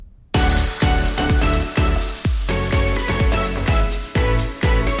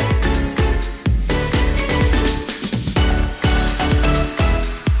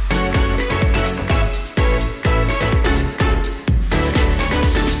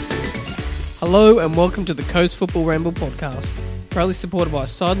Hello and welcome to the Coast Football Ramble podcast, proudly supported by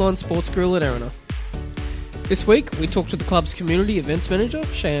Sideline Sports Grill at Erina. This week we talk to the club's community events manager,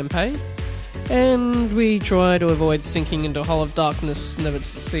 Cheyenne Payne, and we try to avoid sinking into a hole of darkness, never to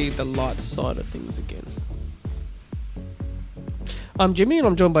see the light side of things again. I'm Jimmy and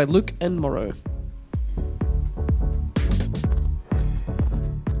I'm joined by Luke and Morrow.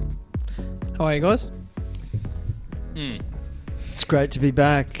 How are you guys? It's great to be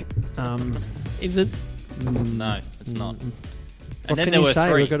back. Is it? No, it's not. What And then can there you were say?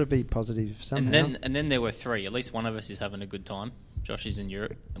 three. We've got to be positive somehow. And then there were three. At least one of us is having a good time. Josh is in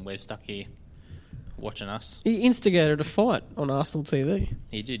Europe, and we're stuck here watching us. He instigated a fight on Arsenal TV.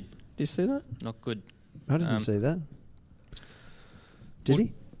 He did. Did you see that? Not good. I didn't see that. Did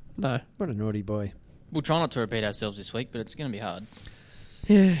he? No. What a naughty boy. We'll try not to repeat ourselves this week, but it's going to be hard.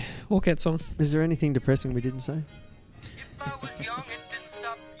 Yeah, walkout song. Is there anything depressing we didn't say? If I was young, it didn't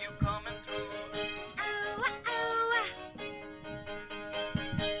stop you coming through.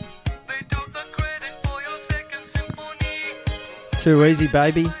 They took the credit for your second symphony. Too easy,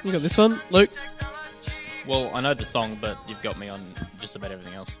 baby. You got this one, Luke? Well, I know the song, but you've got me on just about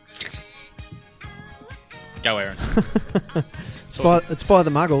everything else. Go, Aaron. It's by the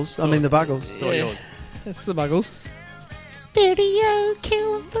Muggles. The Buggles. It's all yours. It's the Buggles. Video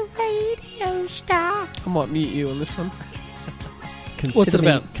killed the radio star. I might mute you on this one. Consider it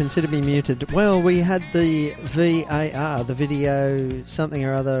about? Consider me muted. Well, we had the VAR, the video something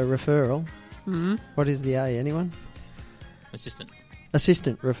or other referral. Mm-hmm. What is the A? Anyone? Assistant.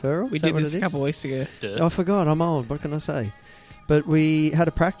 Assistant referral. We Is that did what this it a is? couple of weeks ago. Duh. I forgot. I'm old. What can I say? But we had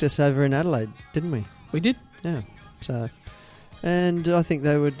a practice over in Adelaide, didn't we? We did. Yeah. So, and I think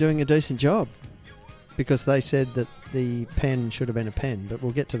they were doing a decent job because they said that the pen should have been a pen. But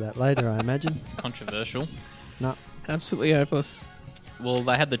we'll get to that later, I imagine. Controversial. No. Absolutely hopeless. Well,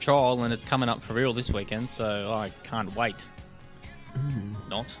 they had the trial, and it's coming up for real this weekend, so I can't wait.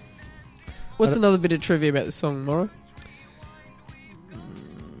 Not. What's another bit of trivia about this song, Morrow?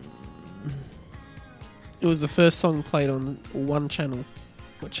 It was the first song played on one channel.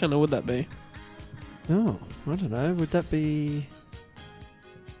 What channel would that be? Oh, I don't know. Would that be?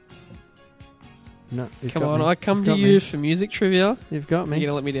 No. You've Come got on, me. I come You've to got you me. for music trivia. You've got You're me. going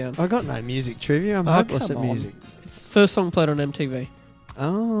to let me down. I got no music trivia. I'm Oh, hopeless come at on. music. It's the first song played on MTV.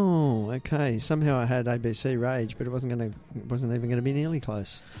 Oh, okay. Somehow I had ABC Rage, but it wasn't even going to be nearly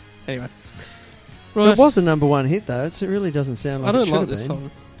close. Anyway. Right. It was the number one hit, though. It really doesn't sound like I don't it should like have this been.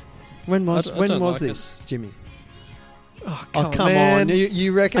 song. When was I don't like this, Jimmy? Oh, Oh, come man. on.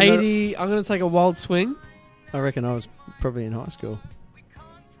 You reckon? 80. I'm going to take a wild swing. I reckon I was probably in high school,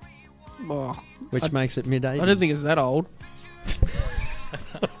 Oh, which I- makes it mid-80s. I don't think it's that old.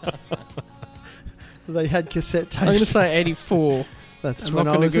 They had cassette tapes. I'm going to say 84. That's I'm when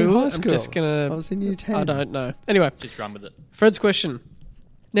not I going was to in Google high it. I'm school. just going I to... was in year 10. I don't know. Anyway, Just run with it. Fred's question.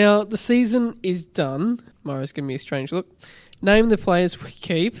 Now, the season is done. Morrow's giving me a strange look. Name the players we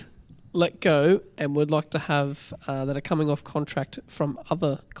keep, let go, and would like to have that are coming off contract from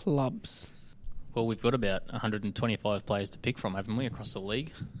other clubs. Well, we've got about 125 players to pick from, haven't we, across the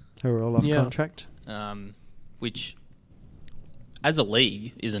league? Who are all off Yeah. contract. Which, as a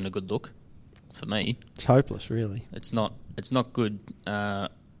league, isn't a good look for me. It's hopeless, really. It's not good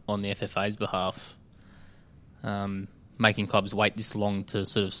on the FFA's behalf, making clubs wait this long to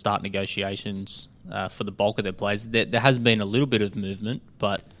sort of start negotiations for the bulk of their players. There has been a little bit of movement,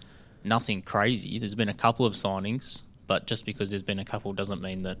 but nothing crazy. There's been a couple of signings, but just because there's been a couple doesn't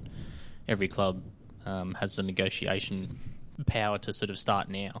mean that every club has the negotiation power to sort of start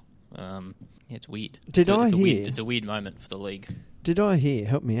now. It's weird. Did I hear- It's a weird moment for the league. Did I hear,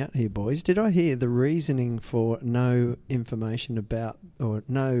 help me out here, boys, did I hear the reasoning for no information about, or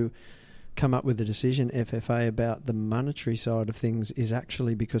no come up with a decision, FFA, about the monetary side of things is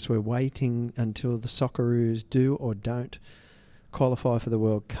actually because we're waiting until the Socceroos do or don't qualify for the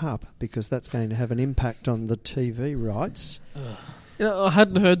World Cup, because that's going to have an impact on the TV rights. You know, I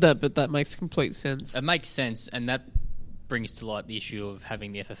hadn't heard that, but that makes complete sense. It makes sense, and that brings to light the issue of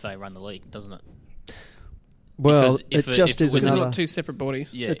having the FFA run the league, doesn't it? Well, Because it just is Was it another... not two separate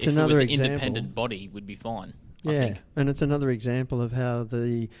bodies? Yeah, It's if it was another an independent example. body, would be fine. I Yeah, think. and it's another example of how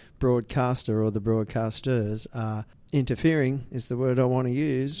the broadcaster or the broadcasters are interfering, is the word I want to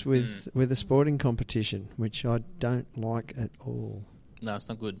use, with a sporting competition, which I don't like at all. No, it's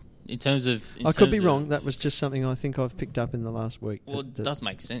not good. In terms of, I could be wrong. That was just something I think I've picked up in the last week. Well, it does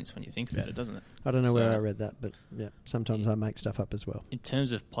make sense when you think about it, doesn't it? I don't know where So- I read that, but yeah, sometimes I make stuff up as well. In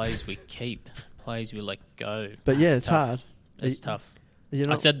terms of players we keep, players we let go. But yeah, it's tough. hard. It's tough. You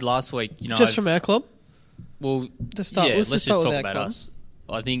know, I said last week, Just from our club? well, To start, yeah, let's let's just start just with talk our about club. us.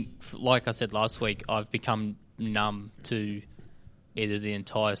 I think, like I said last week, I've become numb to either the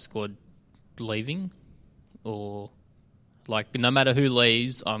entire squad leaving or, like, no matter who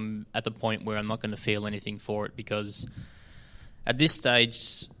leaves, I'm at the point where I'm not going to feel anything for it because at this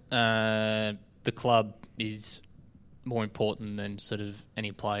stage, the club is more important than sort of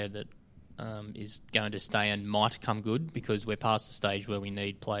any player that is going to stay and might come good, because we're past the stage where we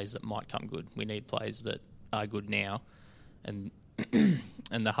need players that might come good. We need players that are good now, and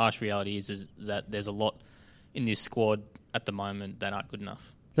and the harsh reality is that there's a lot in this squad at the moment that aren't good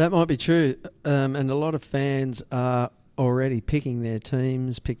enough. That might be true, and a lot of fans are already picking their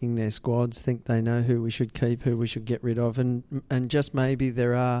teams, picking their squads, think they know who we should keep, who we should get rid of, and just maybe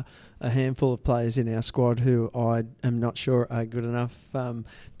there are a handful of players in our squad who I am not sure are good enough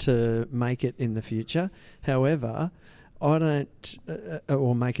to make it in the future. However, I don't,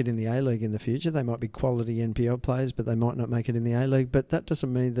 or make it in the A-League in the future. They might be quality NPL players, but they might not make it in the A-League. But that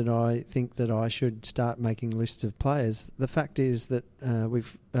doesn't mean that I think that I should start making lists of players. The fact is that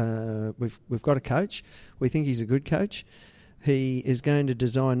we've got a coach. We think he's a good coach. He is going to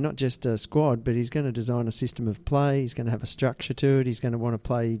design not just a squad, but he's going to design a system of play. He's going to have a structure to it. He's going to want to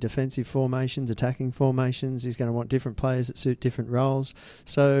play defensive formations, attacking formations. He's going to want different players that suit different roles.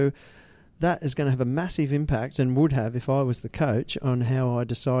 So that is going to have a massive impact, and would have if I was the coach, on how I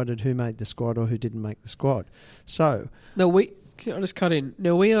decided who made the squad or who didn't make the squad. So I'll just cut in.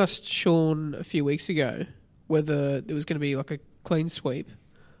 Now, we asked Sean a few weeks ago whether there was going to be like a clean sweep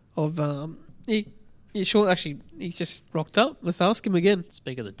of Sean, actually, he's just rocked up. Let's ask him again.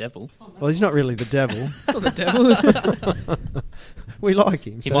 Speak of the devil. well, he's not really the devil. It's not the devil. We like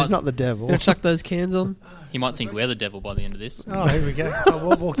him, so he's not the devil. Gonna chuck those cans on. You might think we're the devil by the end of this. Oh, here we go.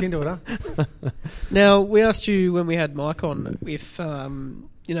 I walked into it, huh? Now, we asked you when we had Mike on if actually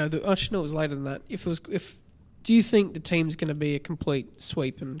no, it was later than that. Do you think the team's going to be a complete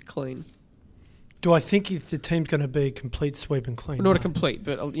sweep and clean? Do I think if the team's going to be a complete sweep and clean? Well, not a No. complete,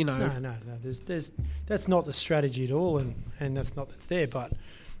 but No. That's not the strategy at all, and that's there. But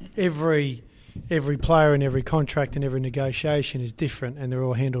every player and every contract and every negotiation is different, and they're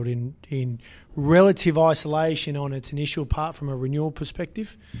all handled in relative isolation on its initial part from a renewal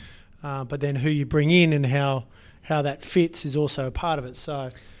perspective. But then who you bring in and how that fits is also a part of it. So,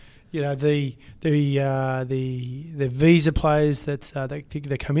 the visa players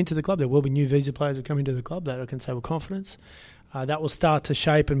that come into the club, there will be new visa players that come into the club that I can say with confidence. That will start to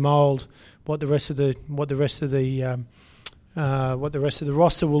shape and mould what the rest of the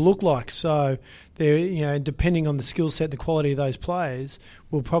roster will look like. So, depending on the skill set, the quality of those players,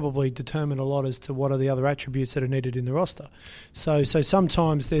 will probably determine a lot as to what are the other attributes that are needed in the roster. So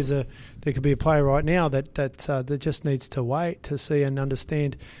sometimes there could be a player right now that just needs to wait to see and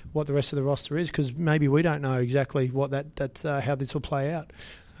understand what the rest of the roster is, because maybe we don't know exactly what how this will play out.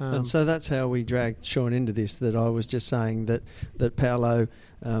 And so that's how we dragged Sean into this, that I was just saying that Paolo,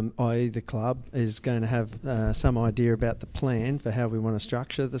 i.e. the club, is going to have some idea about the plan for how we want to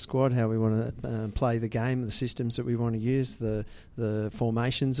structure the squad, how we want to play the game, the systems that we want to use, the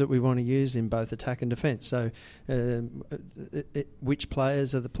formations that we want to use in both attack and defence. So which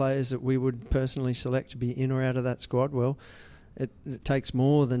players are the players that we would personally select to be in or out of that squad? Well, it takes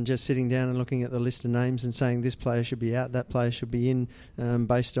more than just sitting down and looking at the list of names and saying this player should be out, that player should be in,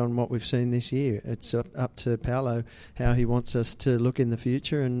 based on what we've seen this year. It's up to Paolo how he wants us to look in the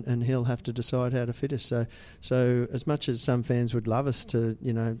future, and he'll have to decide how to fit us. So as much as some fans would love us to,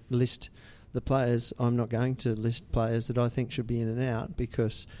 list the players, I'm not going to list players that I think should be in and out,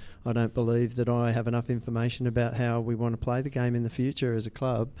 because I don't believe that I have enough information about how we want to play the game in the future as a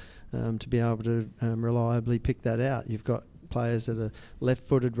club to be able to reliably pick that out. You've got players that are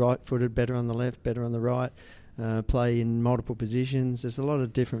left-footed, right-footed, better on the left, better on the right, play in multiple positions. There's a lot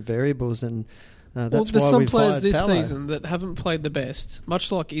of different variables, and that's there's why some we've players hired this Paolo. season that haven't played the best,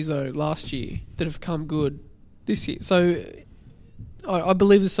 much like Izzo last year, that have come good this year. So I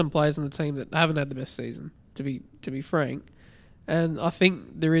believe there's some players on the team that haven't had the best season, to be frank, and I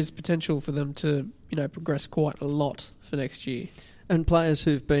think there is potential for them to progress quite a lot for next year. And players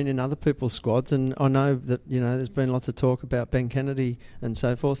who've been in other people's squads, and I know that there's been lots of talk about Ben Kennedy and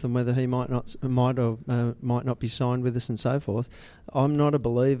so forth, and whether he might not be signed with us and so forth. I'm not a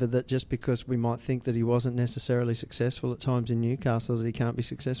believer that just because we might think that he wasn't necessarily successful at times in Newcastle, that he can't be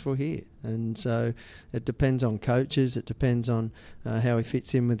successful here. And so it depends on coaches, it depends on how he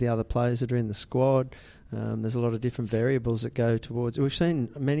fits in with the other players that are in the squad. There's a lot of different variables that go towards. We've seen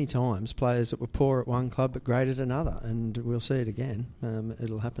many times players that were poor at one club but great at another, and we'll see it again.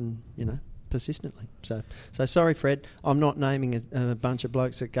 It'll happen, persistently. So sorry, Fred. I'm not naming a bunch of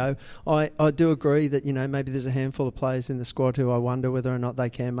blokes that go. I do agree that, you know, maybe there's a handful of players in the squad who I wonder whether or not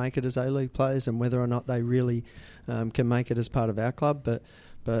they can make it as A-League players and whether or not they really can make it as part of our club.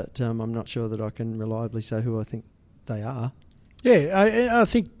 But I'm not sure that I can reliably say who I think they are. Yeah, I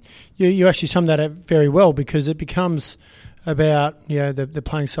think you actually summed that up very well, because it becomes about, you know, the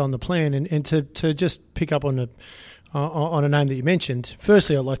playing style and the plan, and to just pick up on a name that you mentioned.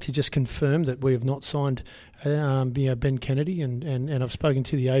 Firstly, I'd like to just confirm that we have not signed Ben Kennedy, and I've spoken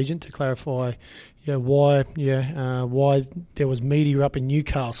to the agent to clarify why there was media up in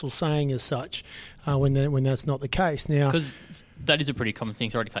Newcastle saying as such when that's not the case. Now, because that is a pretty common thing.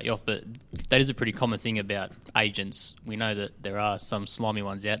 Sorry to cut you off, but that is a pretty common thing about agents. We know that there are some slimy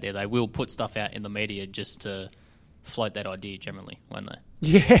ones out there. They will put stuff out in the media just to float that idea generally, won't they?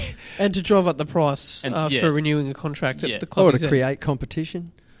 Yeah. And to drive up the price for renewing a contract at the club. Or to create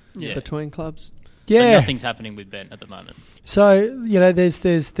competition between clubs. Yeah. So nothing's happening with Ben at the moment. So, you know,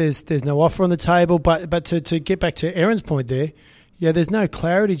 there's no offer on the table, but to get back to Aaron's point there, there's no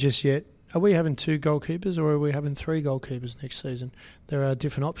clarity just yet. Are we having 2 goalkeepers or are we having 3 goalkeepers next season? There are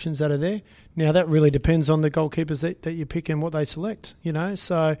different options that are there. Now, that really depends on the goalkeepers that you pick and what they select, you know.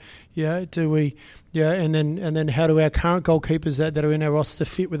 So, do we, and then how do our current goalkeepers that are in our roster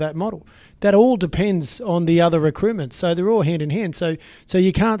fit with that model? That all depends on the other recruitment. So they're all hand in hand. So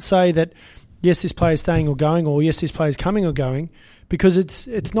you can't say that, yes, this player's staying or going, or yes, this player's coming or going, because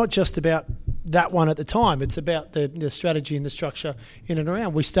it's not just about that one at the time. It's about the strategy and the structure in and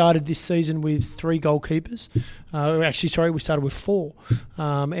around. We started this season with 3 goalkeepers. We started with 4.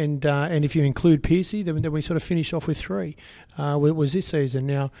 And if you include Piercy, then we sort of finished off with 3. Was this season.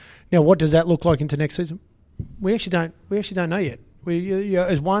 Now, what does that look like into next season? We actually don't know yet.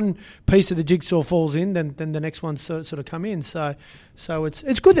 As one piece of the jigsaw falls in, then the next one sort of come in. So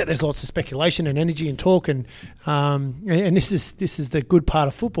it's good that there's lots of speculation and energy and talk, and this is the good part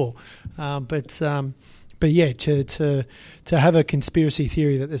of football. But yeah, to have a conspiracy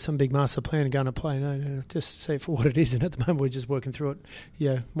theory that there's some big master plan going to play, no, just see it for what it is. And at the moment, we're just working through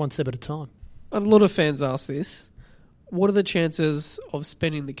it, one step at a time. A lot of fans ask this: what are the chances of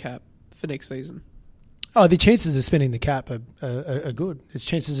spending the cap for next season? Oh, the chances of spending the cap are good. It's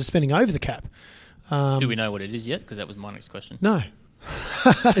chances of spending over the cap. Do we know what it is yet? Because that was my next question. No.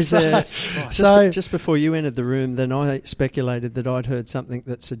 Just before you entered the room, then I speculated that I'd heard something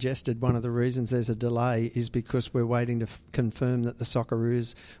that suggested one of the reasons there's a delay is because we're waiting to confirm that the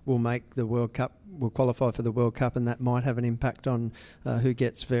Socceroos will make the World Cup, will qualify for the World Cup, and that might have an impact on who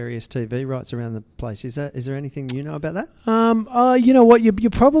gets various TV rights around the place. Is there anything you know about that? You know what? You're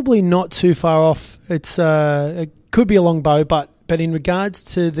probably not too far off. It could be a long bow, but in regards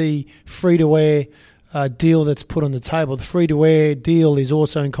to the free-to-air deal that's put on the table, the free-to-air deal is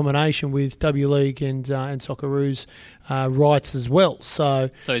also in combination with W League and Socceroos rights as well. So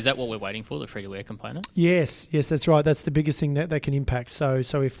is that what we're waiting for, the free-to-air component? Yes, that's right. That's the biggest thing that can impact. So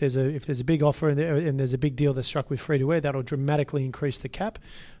if there's a big offer and there's a big deal that's struck with free-to-air, that'll dramatically increase the cap.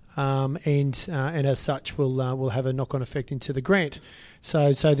 And as such will have a knock-on effect into the grant.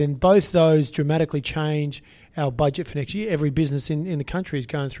 So then both those dramatically change our budget for next year. Every business in the country is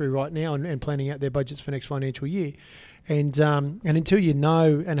going through right now and planning out their budgets for next financial year. And until you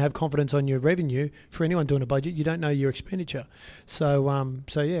know and have confidence on your revenue, for anyone doing a budget, you don't know your expenditure. So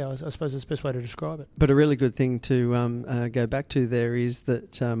yeah, I suppose that's the best way to describe it. But a really good thing to go back to there is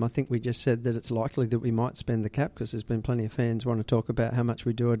that I think we just said that it's likely that we might spend the cap, because there's been plenty of fans want to talk about how much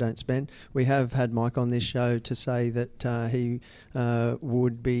we do or don't spend. We have had Mike on this show to say that he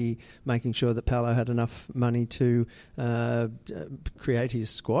would be making sure that Paolo had enough money to create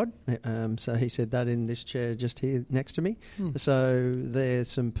his squad. So he said that in this chair just here next to me. So there's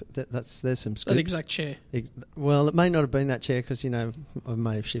some there's some scoops. That exact chair. Well, it may not have been that chair, because I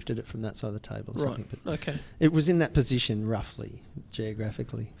may have shifted it from that side of the table or something. But okay. It was in that position roughly,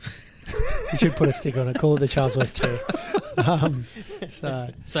 geographically. You should put a stick on it. Call it the Charlesworth chair.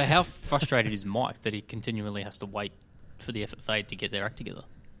 So how frustrated is Mike that he continually has to wait for the FFA to get their act together?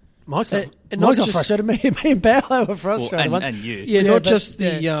 Mike's not frustrated. Me and Paolo were frustrated. And you. Yeah, not just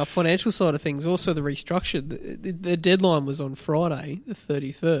the financial side of things, also the restructure. The deadline was on Friday, the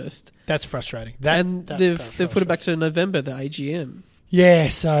 31st. That's frustrating. They've put it back to November, the AGM. Yeah,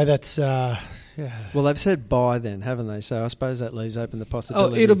 so that's... Well, they've said by then, haven't they? So I suppose that leaves open the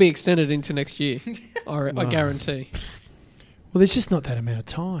possibility. Oh, it'll be extended into next year. I guarantee. Well, there's just not that amount of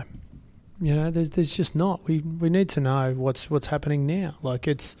time. There's just not. We need to know what's happening now. Like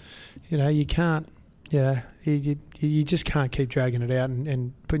it's, you can't, you just can't keep dragging it out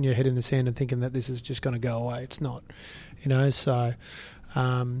and putting your head in the sand and thinking that this is just going to go away. It's not, So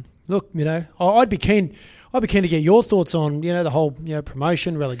look, I'd be keen. I'd be keen to get your thoughts on, the whole,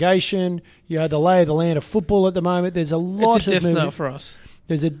 promotion, relegation, the lay of the land of football at the moment. There's a lot It's a of death knell for us.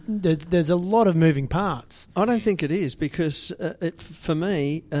 There's a lot of moving parts. I don't think it is because, for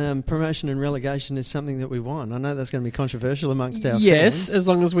me, promotion and relegation is something that we want. I know that's going to be controversial amongst our Yes, fans. as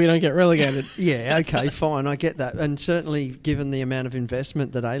long as we don't get relegated. Yeah, okay, fine, I get that. And certainly given the amount of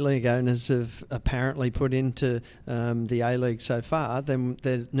investment that A-League owners have apparently put into the A-League so far, then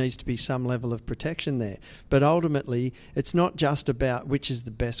there needs to be some level of protection there. But ultimately, it's not just about which is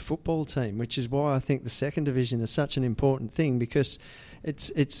the best football team, which is why I think the second division is such an important thing, because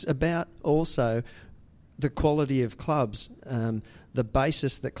it's about also the quality of clubs, the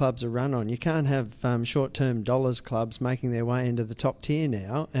basis that clubs are run on. You can't have short-term dollars clubs making their way into the top tier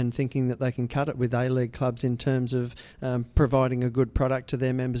now and thinking that they can cut it with A-League clubs in terms of providing a good product to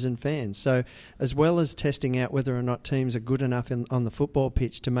their members and fans. So as well as testing out whether or not teams are good enough on the football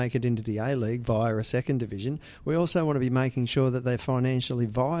pitch to make it into the A-League via a second division, we also want to be making sure that they're financially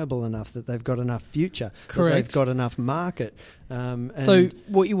viable enough, that they've got enough future, Correct. that they've got enough market. And So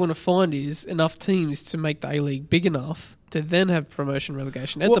what you want to find is enough teams to make the A-League big enough to then have promotion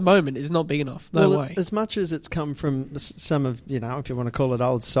relegation. At the moment, it's not big enough. No way. As much as it's come from some of, if you want to call it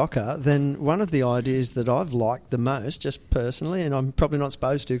old soccer, then one of the ideas that I've liked the most, just personally, and I'm probably not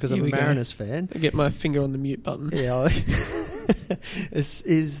supposed to because I'm Here a we go. Mariners fan. I get my finger on the mute button. Yeah,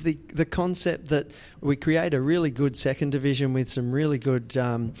 is the concept that we create a really good second division with some really good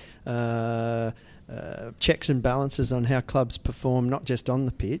checks and balances on how clubs perform, not just on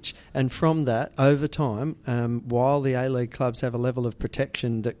the pitch, and from that, over time, while the A-League clubs have a level of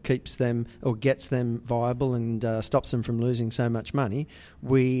protection that keeps them or gets them viable and stops them from losing so much money,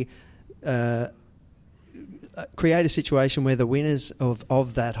 we create a situation where the winners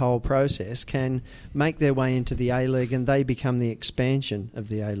of that whole process can make their way into the A-League and they become the expansion of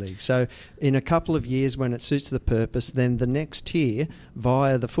the A-League. So in a couple of years when it suits the purpose, then the next tier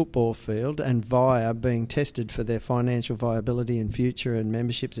via the football field and via being tested for their financial viability and future and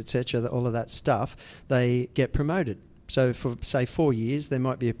memberships, etc., all of that stuff, they get promoted. So for, say, 4 years, there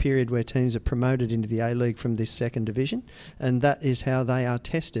might be a period where teams are promoted into the A-League from this second division, and that is how they are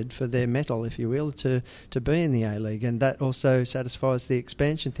tested for their mettle, if you will, to be in the A-League. And that also satisfies the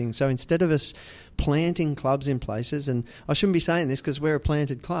expansion thing. So instead of us planting clubs in places, and I shouldn't be saying this because we're a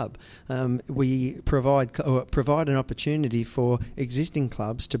planted club, we provide an opportunity for existing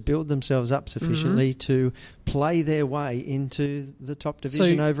clubs to build themselves up sufficiently to play their way into the top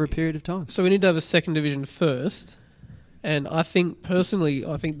division over a period of time. So we need to have a second division first. And I think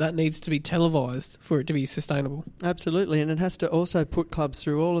that needs to be televised for it to be sustainable. Absolutely, and it has to also put clubs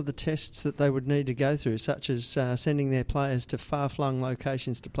through all of the tests that they would need to go through, such as sending their players to far-flung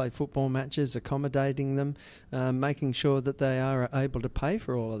locations to play football matches, accommodating them, making sure that they are able to pay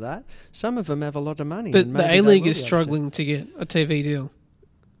for all of that. Some of them have a lot of money. But and the maybe they A-League will is be able struggling to get a TV deal,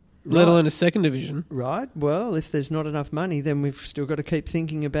 let alone a second division. Right. Well, if there's not enough money, then we've still got to keep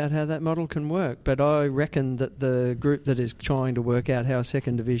thinking about how that model can work. But I reckon that the group that is trying to work out how a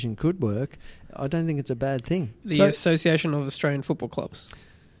second division could work, I don't think it's a bad thing. The Association of Australian Football Clubs.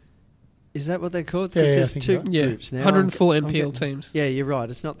 Is that what they're called? Yeah, Because I there's think two so. Yeah, groups now. 104 I'm NPL getting- teams. Yeah, you're right.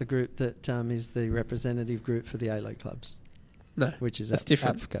 It's not the group that is the representative group for the A-League clubs, No, which is that's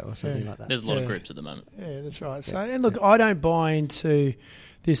different. AFCO or something Yeah. like that. There's a lot of Yeah. groups at the moment. Yeah, that's right. So, and look, I don't buy into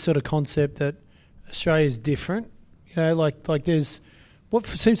this sort of concept that Australia's different. Like there's what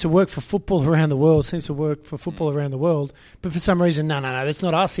seems to work for football around the world seems to work for football around the world. But for some reason, no, that's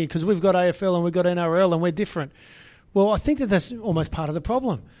not us here because we've got AFL and we've got NRL and we're different. Well, I think that's almost part of the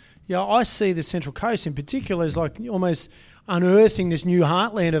problem. I see the Central Coast in particular as like almost unearthing this new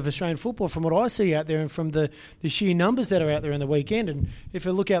heartland of Australian football from what I see out there and from the sheer numbers that are out there on the weekend. And if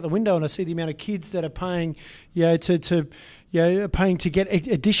I look out the window and I see the amount of kids that are paying, paying to get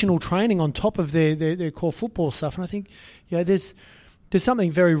additional training on top of their core football stuff, and I think, there's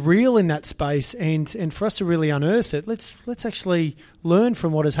something very real in that space, and for us to really unearth it, let's actually learn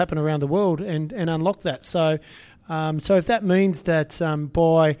from what has happened around the world and unlock that. So if that means that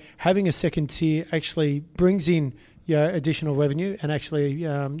by having a second tier actually brings in additional revenue and actually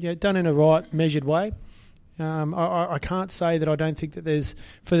done in a right measured way, I can't say that I don't think that there's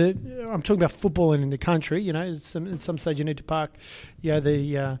I'm talking about football in the country. At some stage you need to park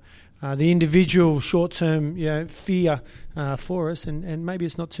the individual short-term fear for us, and maybe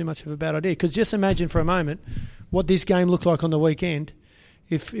it's not too much of a bad idea. Because just imagine for a moment what this game looked like on the weekend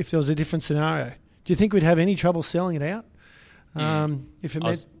if there was a different scenario. Do you think we'd have any trouble selling it out? If it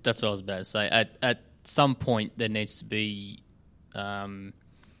meant That's what I was about to say. At some point, there needs to be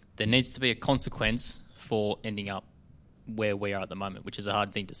a consequence for ending up where we are at the moment, which is a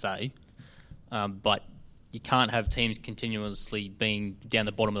hard thing to say. But you can't have teams continuously being down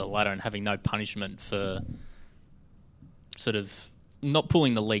the bottom of the ladder and having no punishment for sort of not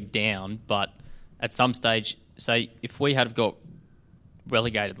pulling the league down, but at some stage, say, if we had got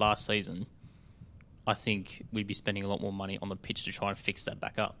relegated last season, I think we'd be spending a lot more money on the pitch to try and fix that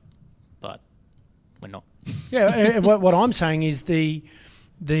back up. But we're not. Yeah, and what I'm saying is the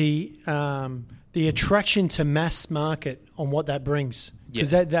attraction to mass market on what that brings. Because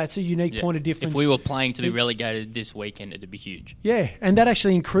that's a unique point of difference. If we were playing to be relegated this weekend, it'd be huge. Yeah, and that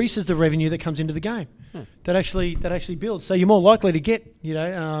actually increases the revenue that comes into the game. That actually builds. So you're more likely to get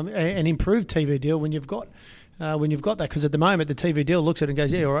an improved TV deal when you've got that. Because at the moment the TV deal looks at it and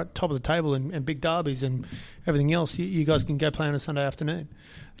goes, yeah, all right, top of the table and big derbies and everything else. You guys can go play on a Sunday afternoon.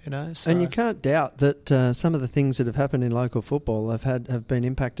 So. And you can't doubt that some of the things that have happened in local football have been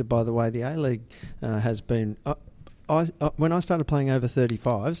impacted by the way the A-League has been. When I started playing over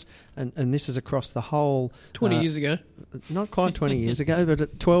 35s, and this is across the whole... 20 years ago. Not quite 20 years ago, but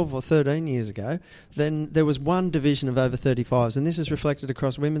at 12 or 13 years ago, then there was one division of over 35s, and this is reflected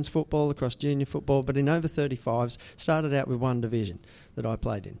across women's football, across junior football, but in over 35s, started out with one division that I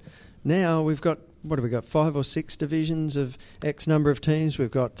played in. Now we've got, 5 or 6 divisions of X number of teams. We've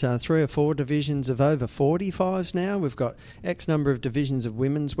got 3 or 4 divisions of over 45s now. We've got X number of divisions of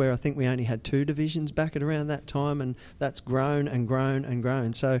women's, where I think we only had 2 divisions back at around that time, and that's grown and grown and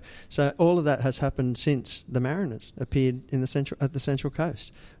grown. So all of that has happened since the Mariners appeared at the Central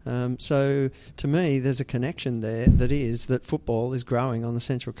Coast. So to me, there's a connection there that football is growing on the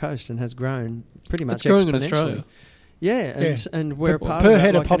Central Coast and has grown pretty much exponentially. In Australia. Yeah, and we're part per of that,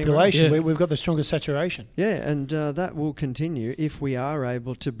 head like of population. Yeah. We've got the strongest saturation. Yeah, and that will continue if we are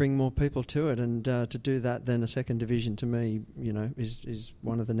able to bring more people to it, and to do that, then a second division to me, is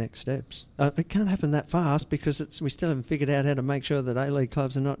one of the next steps. It can't happen that fast because we still haven't figured out how to make sure that A-League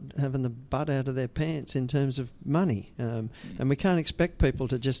clubs are not having the butt out of their pants in terms of money, and we can't expect people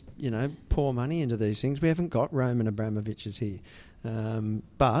to just pour money into these things. We haven't got Roman Abramoviches here,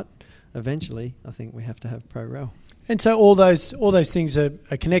 but eventually, I think we have to have pro rel. And so all those things are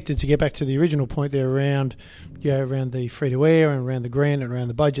connected. To get back to the original point there around the free-to-air and around the grant and around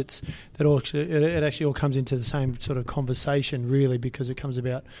the budgets, it actually all comes into the same sort of conversation, really, because it comes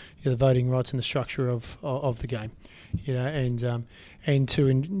about the voting rights and the structure of the game, and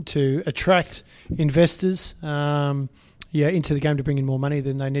to attract investors into the game to bring in more money,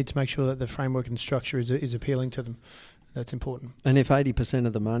 then they need to make sure that the framework and structure is appealing to them. That's important. And if 80%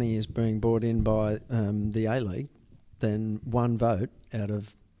 of the money is being brought in by the A-League, then one vote out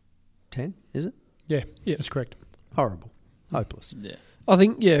of 10, is it? Yeah, that's correct. Horrible. Hopeless. Yeah. I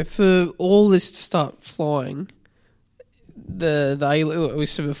think, for all this to start flying, the A-League, we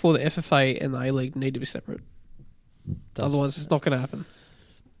said before, the FFA and the A-League need to be separate. Otherwise, it's not going to happen.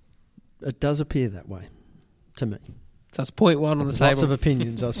 It does appear that way, to me. So that's point one on the table. Lots of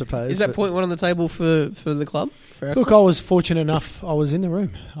opinions, I suppose. Is that point one on the table for the club? Look, I was fortunate enough. I was in the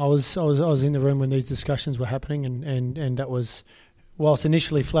room. I was in the room when these discussions were happening, and that was, whilst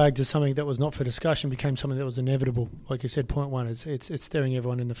initially flagged as something that was not for discussion, became something that was inevitable. Like you said, point one, it's staring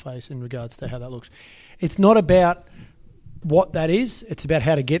everyone in the face in regards to how that looks. It's not about what that is. It's about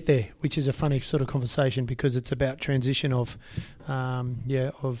how to get there, which is a funny sort of conversation because it's about transition of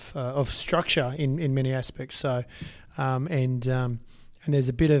structure in many aspects. So. And there's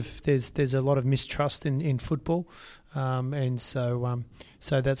a lot of mistrust in football, and so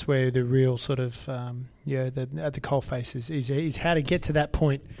that's where the real sort of at the coalface is how to get to that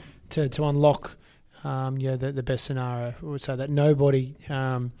point to unlock the best scenario, so that nobody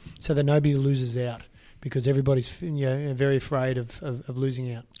loses out, because everybody's very afraid of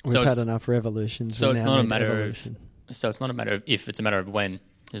losing out. We've had enough revolutions. So it's not a matter of. So it's not a matter of if; it's a matter of when.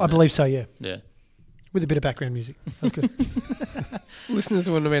 I believe so. Yeah. Yeah. With a bit of background music. That's good. Listeners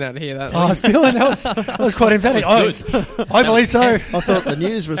wouldn't have been able to hear that. That was quite emphatic. I believe so. I thought the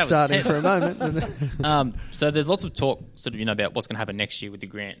news was starting for a moment. So there's lots of talk about what's going to happen next year with the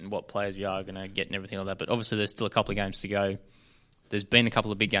grant and what players we are going to get and everything like that. But obviously there's still a couple of games to go. There's been a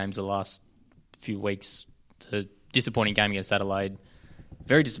couple of big games the last few weeks. A disappointing game against Adelaide.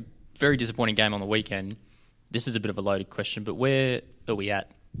 Very disappointing game on the weekend. This is a bit of a loaded question, but where are we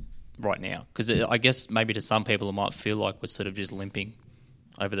at right now? Because I guess maybe to some people it might feel like we're sort of just limping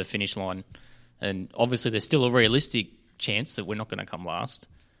over the finish line, and obviously there's still a realistic chance that we're not going to come last,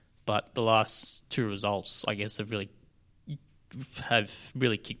 but the last 2 results I guess have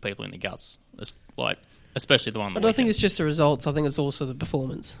really kicked people in the guts. It's like especially the one on the I don't think weekend. it's just the results. I think it's also the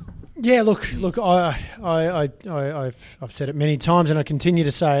performance. Yeah, look. I've said it many times, and I continue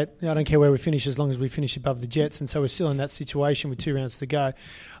to say it. I don't care where we finish, as long as we finish above the Jets, and so we're still in that situation with 2 rounds to go.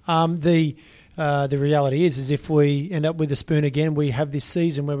 The reality is if we end up with the spoon again, we have this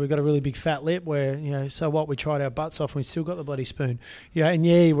season where we've got a really big fat lip. Where so what? We tried our butts off, and we still got the bloody spoon. And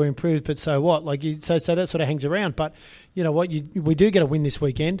we're improved, but so what? So that sort of hangs around. But you know what? We do get a win this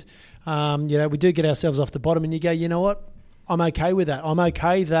weekend. We do get ourselves off the bottom, and you go, you know what? I'm okay with that. I'm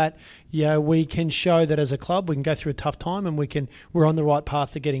okay that we can show that as a club we can go through a tough time and we're on the right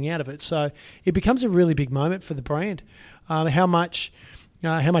path to getting out of it. So it becomes a really big moment for the brand. How much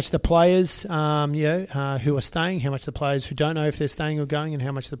the players who are staying, how much the players who don't know if they're staying or going, and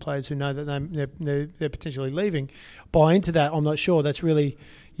how much the players who know that they're potentially leaving buy into that. I'm not sure. That's really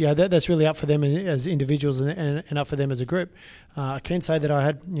that's really up for them as individuals and up for them as a group. I can say that I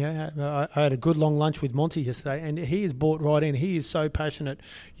had a good long lunch with Monty yesterday, and he is bought right in. He is so passionate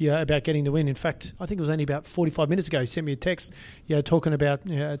about getting the win. In fact, I think it was only about 45 minutes ago he sent me a text talking about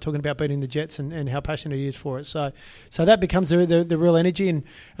beating the Jets and how passionate he is for it. So that becomes the real energy, and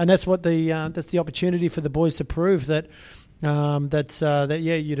that's what that's the opportunity for the boys to prove that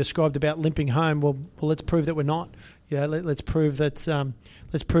you described about limping home. Well, let's prove that we're not. Let's prove that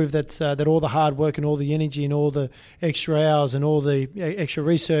all the hard work and all the energy and all the extra hours and all the extra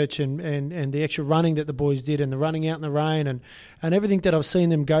research and the extra running that the boys did and the running out in the rain and everything that I've seen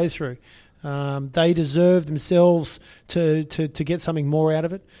them go through, they deserve themselves to get something more out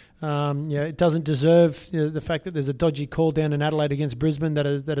of it. It doesn't deserve the fact that there's a dodgy call down in Adelaide against Brisbane that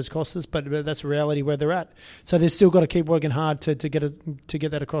has cost us, but that's the reality where they're at. So they've still got to keep working hard to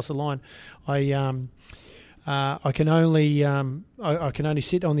get that across the line. I can only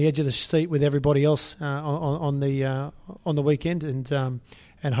sit on the edge of the seat with everybody else on the weekend and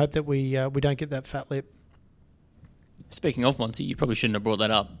hope that we don't get that fat lip. Speaking of Monty, you probably shouldn't have brought that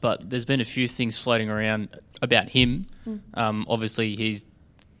up, but there's been a few things floating around about him. Obviously,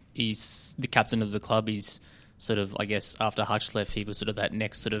 he's the captain of the club. He's sort of, I guess, after Hutch left, he was sort of that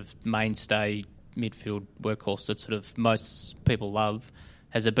next sort of mainstay midfield workhorse that sort of most people love.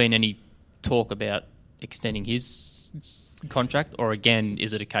 Has there been any talk about extending his contract, or again,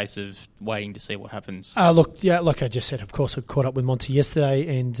 is it a case of waiting to see what happens? Like I just said, of course, I caught up with Monty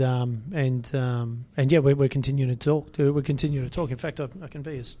yesterday, and we're continuing to talk. We're continuing to talk. In fact, I can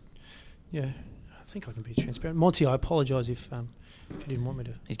be I think I can be transparent. Monty, I apologise if you didn't want me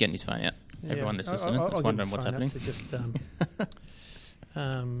to. He's getting his phone out. Everyone that's listening is wondering what's happening.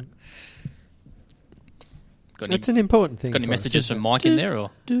 It's an important thing. Got any messages from Mike in there,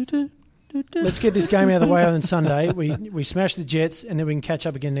 or? Let's get this game out of the way on Sunday. We smash the Jets, and then we can catch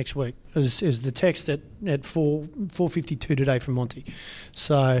up again next week. Is the text at 4:52 today from Monty.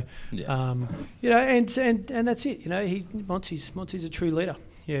 So, and that's it. Monty's a true leader.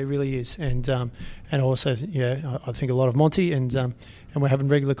 Yeah, he really is, and also I think a lot of Monty, and we're having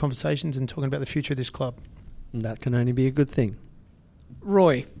regular conversations and talking about the future of this club. That can only be a good thing.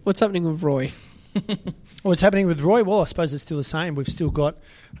 Roy, what's happening with Roy? What's happening with Roy? Well, I suppose it's still the same. We've still got,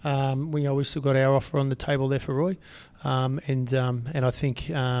 we've still got our offer on the table there for Roy, and I think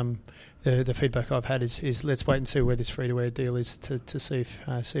the feedback I've had is let's wait and see where this free-to-air deal is to see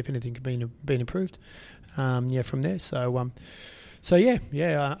if anything can be improved. From there.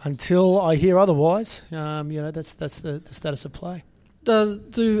 Until I hear otherwise, that's the status of play.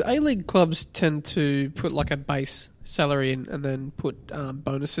 Do A-League clubs tend to put like a base salary in and then put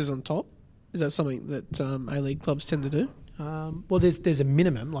bonuses on top? Is that something that A-League clubs tend to do? Well, there's a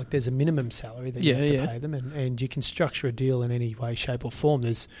minimum, there's a minimum salary that you have to pay them, and you can structure a deal in any way, shape, or form.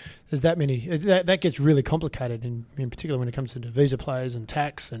 There's that many that gets really complicated, in particular when it comes to the visa players and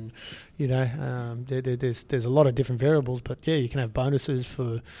tax, and there's a lot of different variables. But you can have bonuses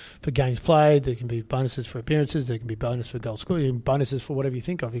for games played. There can be bonuses for appearances. There can be bonus for goal scoring. Bonuses for whatever you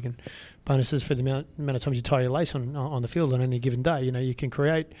think of. You can bonuses for the amount of times you tie your lace on the field on any given day. You can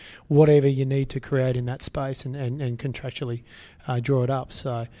create whatever you need to create in that space and contractually draw it up.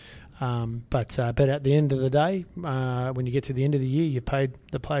 So, but at the end of the day, when you get to the end of the year, you've paid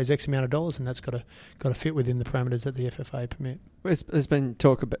the players X amount of dollars, and that's got to fit within the parameters that the FFA permit. There's been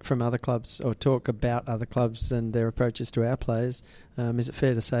talk from other clubs, or talk about other clubs and their approaches to our players. Is it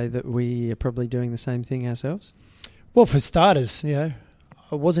fair to say that we are probably doing the same thing ourselves? Well, for starters,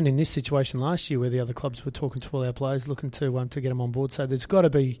 I wasn't in this situation last year where the other clubs were talking to all our players, looking to get them on board. So there's got to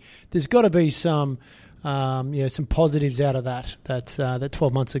be some some positives out of that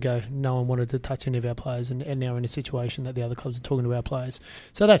 12 months ago, no one wanted to touch any of our players, and now we're in a situation that the other clubs are talking to our players.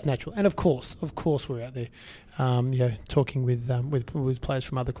 So that's natural. And of course, we're out there, talking with players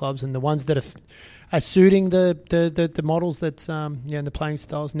from other clubs, and the ones that are suiting the models that and the playing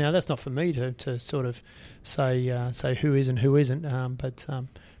styles. Now that's not for me to sort of say who is and who isn't,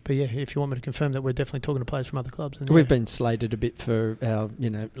 but yeah, if you want me to confirm that, we're definitely talking to players from other clubs. And we've been slated a bit for our,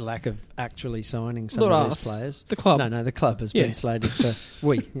 lack of actually signing some Not of us, these players. the club. No, the club has been slated for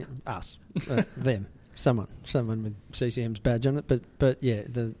us, them, someone with CCM's badge on it. But yeah,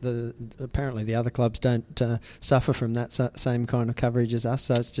 the apparently the other clubs don't suffer from that same kind of coverage as us.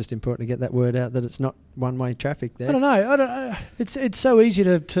 So it's just important to get that word out that it's not one-way traffic there. I don't know. It's so easy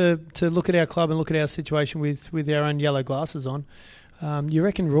to look at our club and look at our situation with our own yellow glasses on. You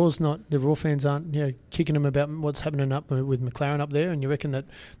reckon the Raw fans aren't kicking them about what's happening up with McLaren up there, and you reckon that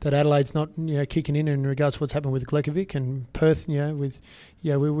Adelaide's not kicking in regards to what's happening with Glekovic and Perth with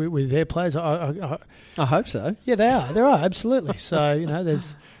their players. I hope so. Yeah, they are absolutely. So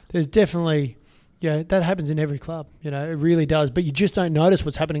there's definitely that happens in every club. It really does. But you just don't notice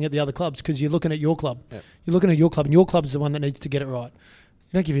what's happening at the other clubs because you're looking at your club. Yep. You're looking at your club, and your club is the one that needs to get it right.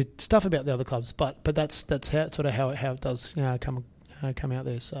 You don't give you stuff about the other clubs, but that's how it does come out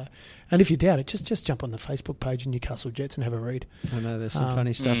there. So, and if you doubt it, just jump on the Facebook page of Newcastle Jets and have a read. I know there's some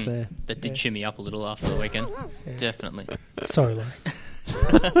funny stuff there. That did cheer me up a little after the weekend. Yeah. Definitely. Sorry, Larry.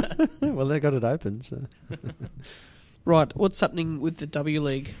 Well, they got it open. So. Right, what's happening with the W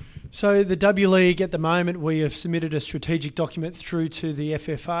League? So the W League at the moment, we have submitted a strategic document through to the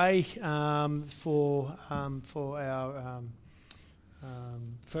FFA for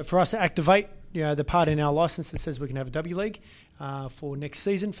us to activate the part in our licence that says we can have a W League for next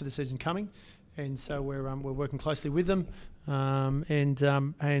season, for the season coming, and so we're working closely with them. And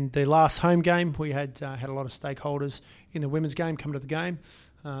the last home game, we had a lot of stakeholders in the women's game come to the game.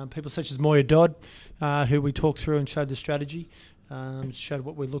 People such as Moya Dodd, who we talked through and showed the strategy, showed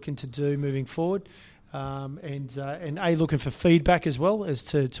what we're looking to do moving forward, and looking for feedback as well as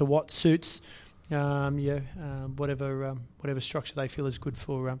to what suits. Whatever structure they feel is good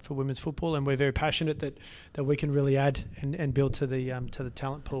for women's football, and we're very passionate that we can really add and build to the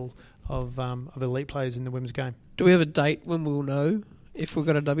talent pool of elite players in the women's game. Do we have a date when we'll know if we've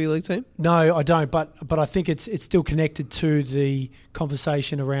got a W League team? No, I don't. But I think it's still connected to the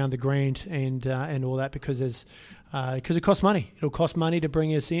conversation around the grant and all that because it costs money. It'll cost money to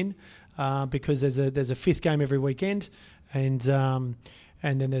bring us in because there's a fifth game every weekend and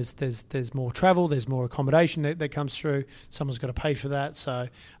then there's more travel, there's more accommodation that comes through. Someone's got to pay for that. So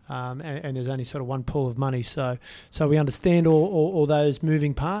and there's only sort of one pool of money. So we understand all those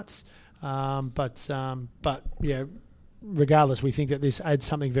moving parts. But regardless, we think that this adds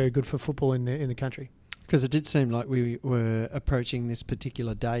something very good for football in the country. Because it did seem like we were approaching this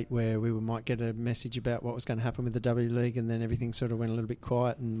particular date where we might get a message about what was going to happen with the W League, and then everything sort of went a little bit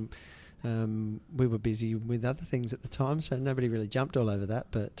quiet, and we were busy with other things at the time, so nobody really jumped all over that.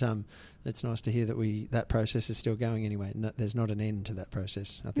 But it's nice to hear that process is still going anyway. No, there's not an end to that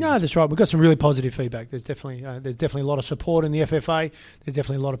process. I think no, that's right. We've got some really positive feedback. There's definitely a lot of support in the FFA. There's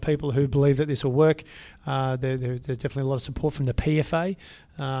definitely a lot of people who believe that this will work. There's definitely a lot of support from the PFA.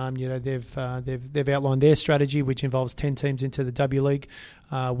 They've outlined their strategy, which involves 10 teams into the W League,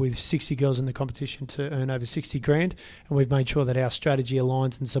 with 60 girls in the competition to earn over $60,000, and we've made sure that our strategy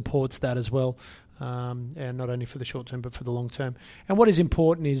aligns and supports that as well. And not only for the short term but for the long term. And what is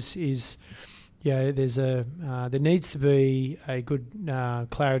important is there needs to be a good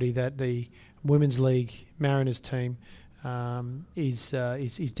clarity that the Women's League Mariners team is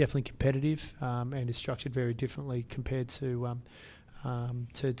definitely competitive and is structured very differently compared to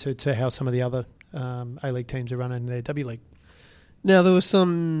how some of the other A-League teams are running their W League. Now, there were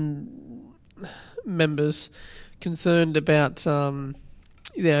some members concerned about the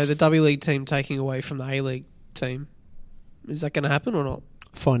W League team taking away from the A-League team. Is that going to happen or not?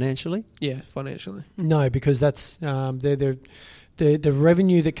 Financially? Yeah, financially. No, because that's the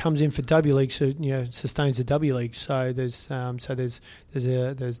revenue that comes in for W League sustains the W League. So there's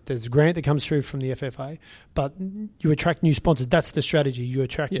a grant that comes through from the FFA, but you attract new sponsors. That's the strategy. You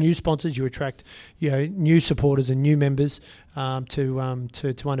attract new sponsors. You attract new supporters and new members to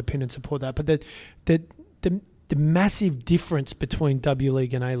underpin and support that. But the massive difference between W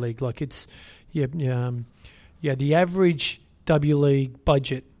League and A League, like it's the average W League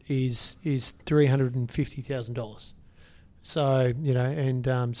budget is $350,000. So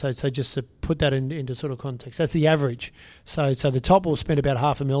so just to put that into sort of context, that's the average. So the top will spend about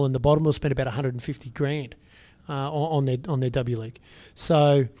 $500,000 and the bottom will spend about $150,000 on their W League.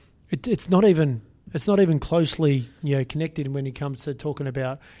 So it's not even It's not even closely connected when it comes to talking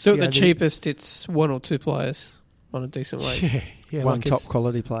about. So at the cheapest, it's one or two players on a decent wage. Yeah, One like top it's-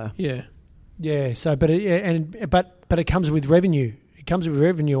 quality player. Yeah. Yeah, so but it comes with revenue. It comes with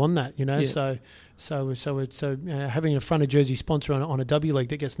revenue on that, Yeah. So having a front of jersey sponsor on a W League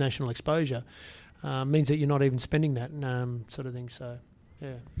that gets national exposure means that you're not even spending that sort of thing. So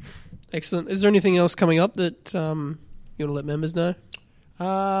yeah. Excellent. Is there anything else coming up that you want to let members know?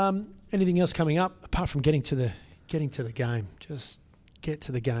 Anything else coming up apart from getting to the game? Just get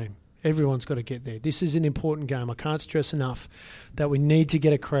to the game. Everyone's got to get there. This is an important game. I can't stress enough that we need to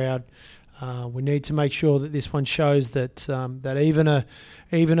get a crowd. We need to make sure that this one shows that that even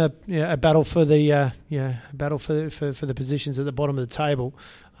a battle for the battle for the positions at the bottom of the table,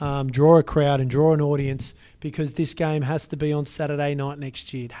 draw a crowd and draw an audience, because this game has to be on Saturday night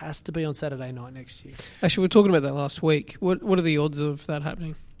next year. It has to be on Saturday night next year. Actually, we were talking about that last week. What are the odds of that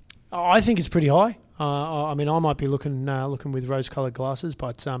happening? I think it's pretty high. I mean, I might be looking with rose-coloured glasses,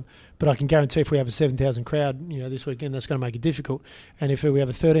 but I can guarantee if we have a 7,000 crowd, this weekend, that's going to make it difficult. And if we have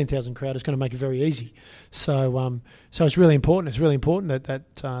a 13,000 crowd, it's going to make it very easy. So it's really important. It's really important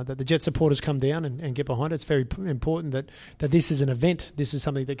that the Jet supporters come down and get behind it. It's very important that this is an event. This is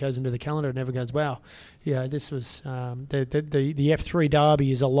something that goes into the calendar and never goes, wow, this was the F3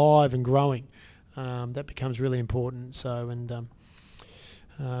 derby is alive and growing. That becomes really important. So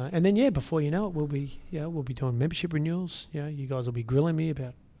and then before you know it, we'll be doing membership renewals. You guys will be grilling me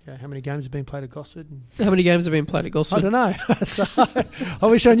about how many games have been played at Gosford. And How many games have been played at Gosford? I don't know. So I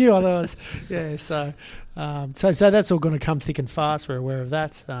wish I knew. Otherwise, So that's all going to come thick and fast. We're aware of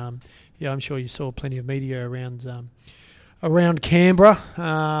that. I'm sure you saw plenty of media around Canberra.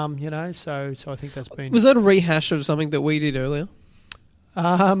 So I think that's been. Was that a rehash of something that we did earlier?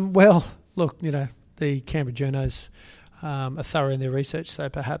 Well, look, the Canberra journos are thorough in their research, so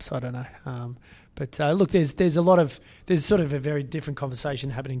perhaps, I don't know. But look, there's sort of a very different conversation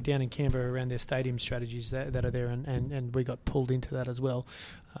happening down in Canberra around their stadium strategies that are there, and we got pulled into that as well.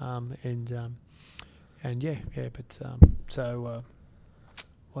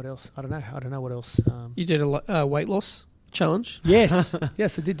 What else? I don't know what else. You did a weight loss challenge? Yes,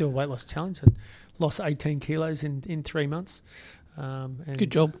 I did do a weight loss challenge. I lost 18 kilos in 3 months. And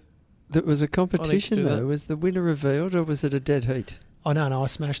Good job. There was a competition, do that. though. Was the winner revealed, or was it a dead heat? Oh, no, I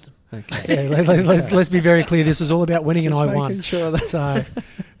smashed them. Okay. Yeah, let's be very clear. This was all about winning, and I won. Sure that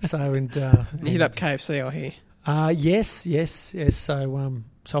You hit up KFC, I hear. Yes.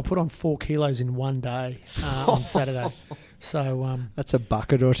 So I put on 4 kilos in one day on Saturday. So that's a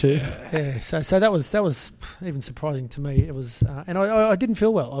bucket or two. yeah. So that was even surprising to me. It was, and I didn't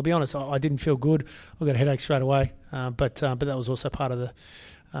feel well. I'll be honest. I didn't feel good. I got a headache straight away. But that was also part of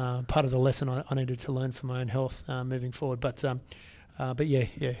the lesson I needed to learn for my own health moving forward. But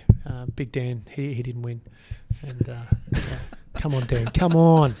Big Dan, he didn't win. And come on, Dan, come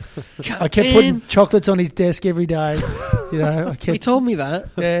on. I kept putting chocolates on his desk every day. He told me that.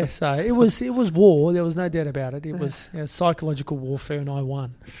 Yeah, so it was war. There was no doubt about it. It was psychological warfare, and I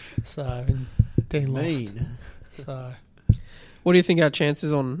won. So and Dan lost. So What do you think our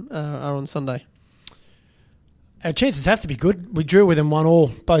chances are on Sunday? our chances have to be good. We drew with them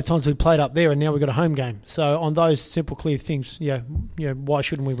 1-1 both times we played up there, and now we've got a home game. So on those simple, clear things, why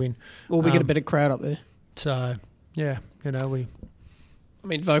shouldn't we win? Well, we get a better crowd up there. So we. I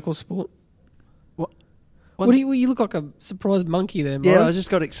mean, vocal support. What do you look like a surprised monkey there, Murray? Yeah, I just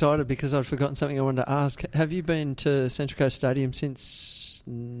got excited because I'd forgotten something I wanted to ask. Have you been to Central Coast Stadium since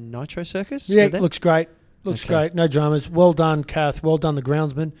Nitro Circus? Yeah, it looks great. Looks Okay. great. No dramas. Well done, Kath. Well done, the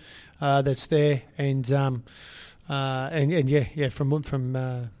groundsman that's there. And from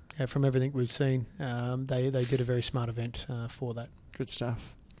everything we've seen, they did a very smart event for that. Good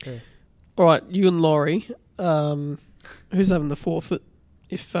stuff. Yeah. All right, you and Laurie, who's having the forfeit?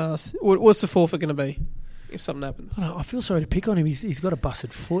 What's the forfeit going to be if something happens? I don't know, I feel sorry to pick on him. He's got a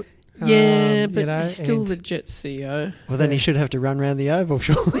busted foot. Yeah, but he's still and- the Jets CEO. Well, then he should have to run around the oval,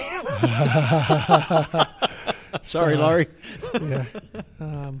 surely. Sorry, So- Laurie. Yeah.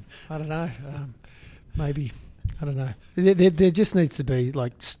 I don't know. Maybe. I don't know. There just needs to be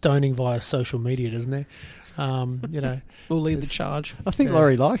like stoning via social media, doesn't there? We'll lead the charge. I think Yeah.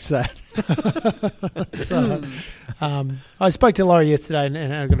 Laurie likes that. So, I spoke to Laurie yesterday, and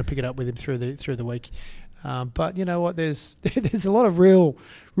I'm going to pick it up with him through the week. But you know what? There's a lot of real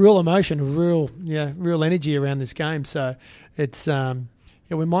emotion, real energy around this game. So it's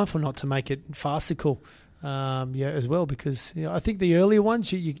we're mindful not to make it farcical. as well, because I think the earlier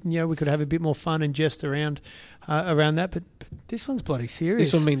ones, we could have a bit more fun and jest around that, but this one's bloody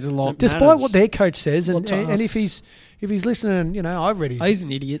serious. This one means a lot. Despite what their coach says, Lot and to us. if he's listening, I've read his. He's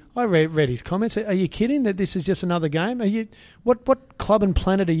an idiot. I read his comments. Are you kidding that this is just another game? What club and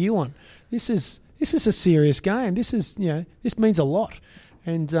planet are you on? This is a serious game. This this means a lot.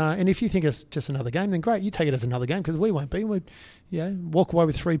 And if you think it's just another game, then great. You take it as another game, because we won't be. We walk away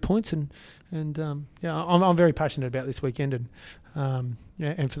with 3 points, and I'm very passionate about this weekend. And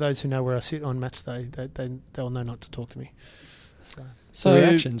for those who know where I sit on match day, they'll know not to talk to me. So the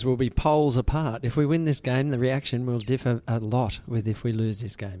reactions will be poles apart. If we win this game, the reaction will differ a lot with if we lose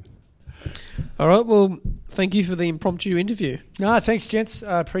this game. All right, well, thank you for the impromptu interview. No, thanks, gents.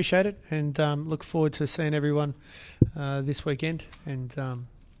 I appreciate it, and look forward to seeing everyone this weekend. And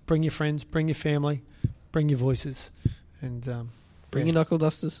bring your friends, bring your family, bring your voices, and Bring your knuckle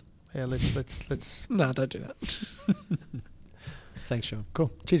dusters. Yeah, let's. No, don't do that. Thanks, Sean.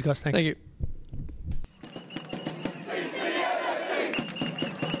 Cool. Cheers, guys. Thanks. Thank you.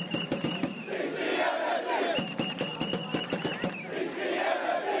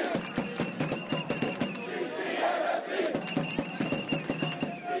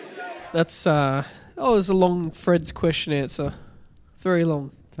 That's it was a long Fred's question answer. Very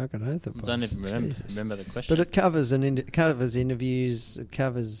long. Fucking oath it I was. don't even Jesus. remember the question. But it covers covers interviews. It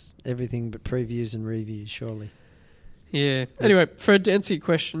covers everything but previews and reviews. Surely. Yeah. Anyway, Fred, to answer your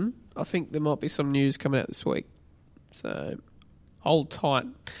question, I think there might be some news coming out this week. So hold tight.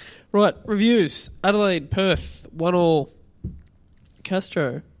 Right, reviews. Adelaide, Perth, 1-1.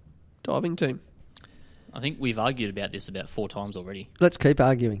 Castro, diving team. I think we've argued about this about 4 times already. Let's keep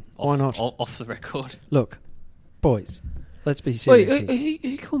arguing. Why not? Off the record. Look, boys, let's be serious. Wait, here.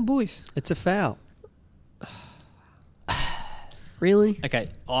 he called boys. It's a foul. Really? Okay,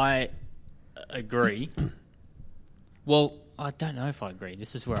 I agree. Well, I don't know if I agree.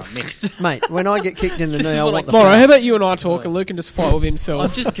 This is where I'm mixed. Mate, when I get kicked in the This knee, is I what want the Moro, foul. how about you and I talk and Luke can just fight with himself?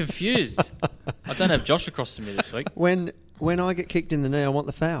 I'm just confused. I don't have Josh across to me this week. When I get kicked in the knee, I want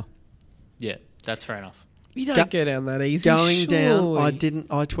the foul. Yeah, that's fair enough. You don't get down that easy. Going down, surely.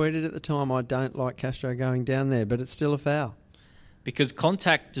 I tweeted at the time, I don't like Castro going down there, but it's still a foul. Because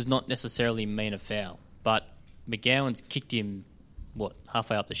contact does not necessarily mean a foul. But McGowan's kicked him,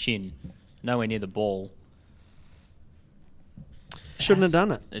 halfway up the shin, nowhere near the ball. Shouldn't have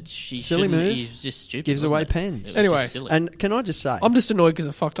done it. Silly move. He's just stupid. Gives wasn't away it? pens. It was Anyway, just silly. And can I just say... I'm just annoyed because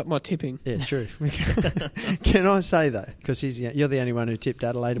I fucked up my tipping. Yeah, true. Can I say, though, because you're the only one who tipped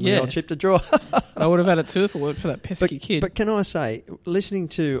Adelaide and we Yeah. all chipped a draw. I would have had it too if it weren't for that pesky kid. But can I say, listening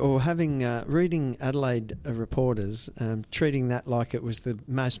to or having reading Adelaide reporters treating that like it was the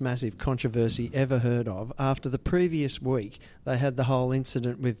most massive controversy ever heard of, after the previous week they had the whole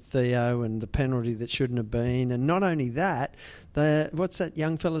incident with Theo and the penalty that shouldn't have been, and not only that, what's that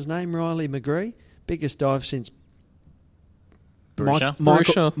young fella's name, Riley McGree? Biggest dive since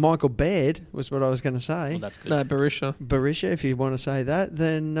Barisha. Michael Baird was what I was going to say. Well, that's good. No, Barisha. Barisha, if you want to say that,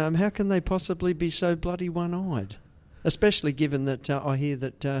 then how can they possibly be so bloody one-eyed? Especially given that I hear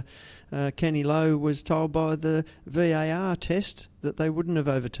that Kenny Lowe was told by the VAR test that they wouldn't have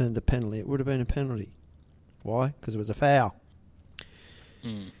overturned the penalty. It would have been a penalty. Why? Because it was a foul.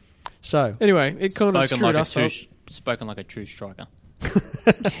 Mm. So Anyway, it kind of screwed us up. Spoken like a true striker.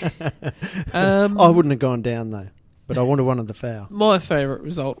 I wouldn't have gone down though, but I would have wanted the foul. My favourite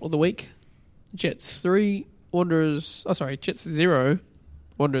result of the week: Jets 3, Wanderers. Jets 0,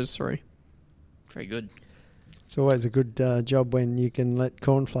 Wanderers 3. Very good. It's always a good job when you can let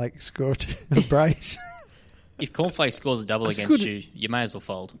Cornflake score a brace. If Cornflake scores a double That's against good. you, you may as well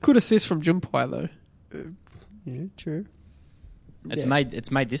fold. Good assist from Jumpai though. Yeah, true. It's Yeah.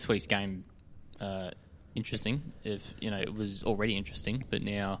 made this week's game interesting. If it was already interesting, but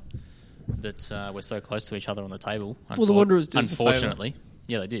now that we're so close to each other on the table, Well, the Wanderers did us a favour. unfortunately,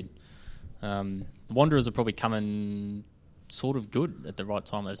 yeah, they did. The Wanderers are probably coming sort of good at the right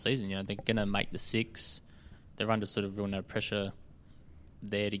time of the season. They're going to make the 6. They're under sort of real no pressure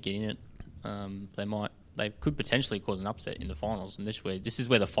there to get in it. They could potentially cause an upset in the finals, and this is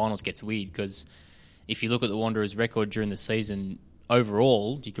where the finals gets weird, because if you look at the Wanderers' record during the season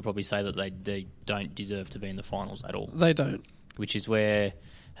overall, you could probably say that they don't deserve to be in the finals at all. They don't. Which is where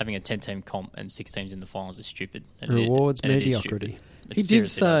having a 10-team comp and 6 teams in the finals is stupid. And Rewards it is mediocrity. stupid. He It did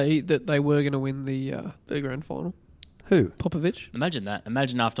seriously does. say that they were going to win the grand final. Who? Popovich. Imagine that.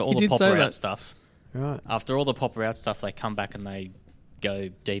 Imagine after all He the did popper say out that. stuff. Right. After all the popper out stuff, they come back and they go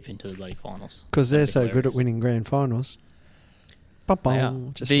deep into the bloody finals. Because they're That'd be so good at hilarious. winning grand finals. They are.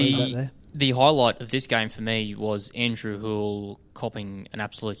 Bum-bum. Just leave that there. The highlight of this game for me was Andrew Hoole copping an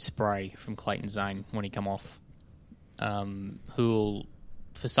absolute spray from Clayton Zane when he come off, who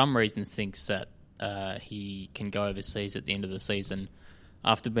for some reason thinks that he can go overseas at the end of the season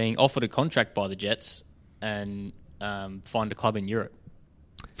after being offered a contract by the Jets and find a club in Europe.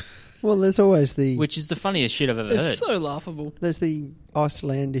 Well, there's always the... Which is the funniest shit I've ever heard. It's so laughable. There's the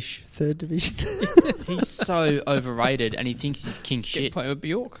Icelandish third division. He's so overrated, and he thinks he's king Get shit. play with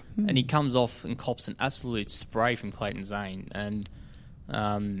Bjork. And he comes off and cops an absolute spray from Clayton Zane, and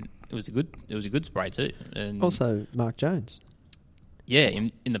it was a good spray too. And Also, Mark Jones. yeah,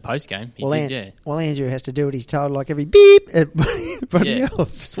 in the post game, he Well, did. Yeah, well, Andrew has to do what he's told, like every beep at everybody yeah.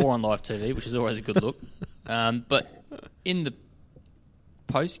 else. Swore on live TV, which is always a good look. But in the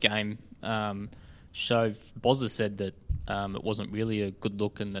post game show, Bozza said that it wasn't really a good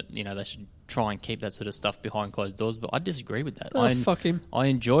look, and that they should try and keep that sort of stuff behind closed doors. But I disagree with that. Oh, fuck him.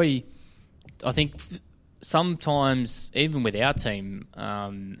 I think sometimes, even with our team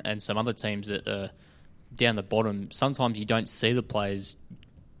and some other teams that are down the bottom, sometimes you don't see the players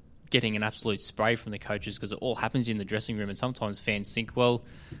getting an absolute spray from the coaches because it all happens in the dressing room, and sometimes fans think, well,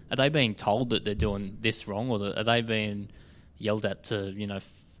 are they being told that they're doing this wrong, or are they being yelled at to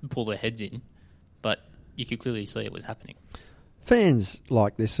pull their heads in? But you could clearly see it was happening. Fans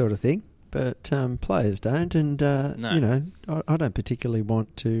like this sort of thing, but players don't. And, No. I don't particularly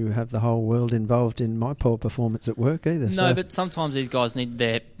want to have the whole world involved in my poor performance at work either. No, so. but sometimes these guys need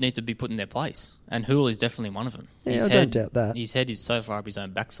to be put in their place, and Hoole is definitely one of them. Yeah, I don't doubt that. His head is so far up his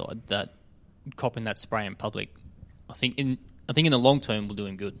own backside that copping that spray in public, I think in the long term will do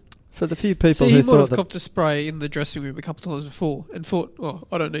him good. For the few people See, who he might thought have that... copped a spray in the dressing room a couple of times before and thought, oh,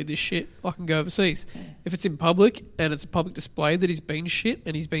 I don't need this shit. I can go overseas. If it's in public and it's a public display that he's been shit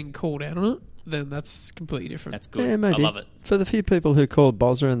and he's been called out on it, then that's completely different. That's good. Yeah, maybe. I love it. For the few people who called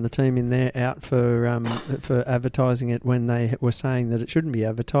Bozza and the team in there out for advertising it when they were saying that it shouldn't be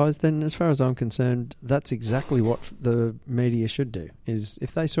advertised, then as far as I'm concerned, that's exactly what the media should do. Is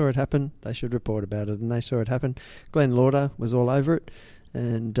if they saw it happen, they should report about it, and they saw it happen. Glenn Lauder was all over it.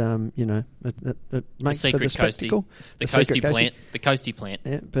 And it makes for the spectacle. The Coastie plant.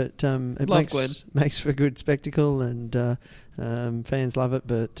 Yeah, but it Love makes for good spectacle, and fans love it.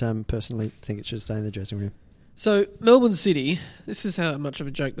 But personally, think it should stay in the dressing room. So, Melbourne City, this is how much of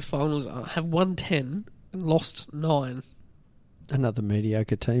a joke the finals are, have won 10 and lost 9. Another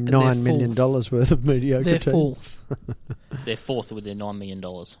mediocre team. And they're $9 million worth of mediocre They're team. fourth. They're fourth with their $9 million.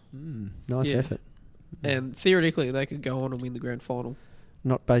 Nice Yeah. effort. And theoretically, they could go on and win the grand final.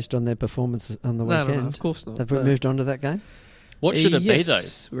 Not based on their performance on the No, weekend. no, of course not. Have we moved on to that game? What should it be Yes,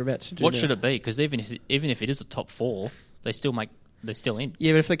 though? We're about to do What now. should it be? Because even if it is a top four, they're still in.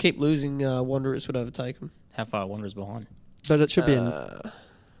 Yeah, but if they keep losing, Wanderers would overtake them. How far are Wanderers behind? But it should be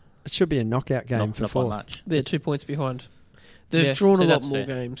a knockout game Not for by fourth. much. They're 2 points behind. They've Yeah, drawn so a lot that's more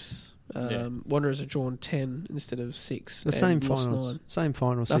fair. games. Yeah. Wanderers have drawn 10 instead of 6. The and same lost finals, 9. same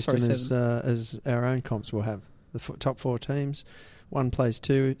final That's system sorry, as our own comps will have. The top 4 teams, 1 plays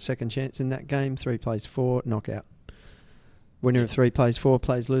 2, second chance in that game. 3 plays 4, knockout. Winner of 3 plays 4,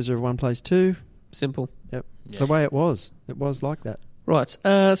 plays loser of 1 plays 2. Simple. Yep, Yeah. the way it was like that. Right.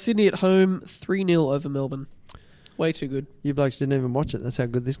 Sydney at home, 3-0 over Melbourne. Way too good. You blokes didn't even watch it. That's how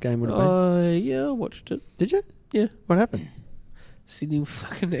good this game would have been. Yeah, I watched it. Did you? Yeah. What happened? Sydney were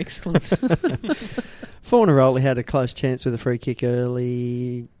fucking excellent. Fornaroli had a close chance with a free kick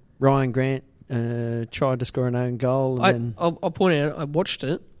early. Ryan Grant tried to score an own goal. And I'll point out, I watched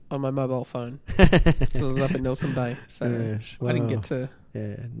it on my mobile phone. So I was up in Nelson Bay. So Yes, I didn't well, get to...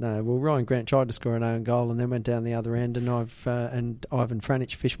 Yeah, no. Well, Ryan Grant tried to score an own goal and then went down the other end, and Ivan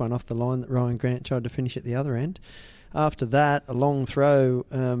Franich fished one off the line that Ryan Grant tried to finish at the other end. After that, a long throw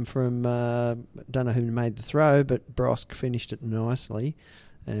from don't know who made the throw, but Brosk finished it nicely.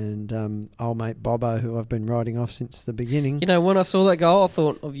 And old mate Bobo, who I've been writing off since the beginning. You know, when I saw that goal, I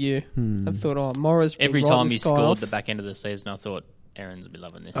thought of you. I thought, oh, Morris... Every time he scored the back end of the season, I thought Aaron's will be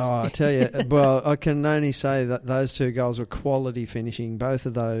loving this. Oh, I tell you, well, I can only say that those 2 goals were quality finishing. Both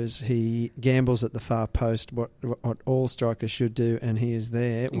of those, he gambles at the far post, what all strikers should do, and he is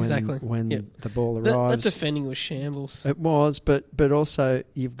there Exactly. when Yep. the ball That arrives. defending was shambles. It was, but also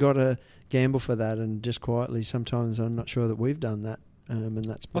you've got to gamble for that, and just quietly, sometimes I'm not sure that we've done that, and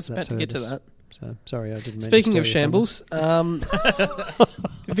that's I was about that's to get hurt to us. that. So sorry, I didn't. mean to Speaking steal of your shambles,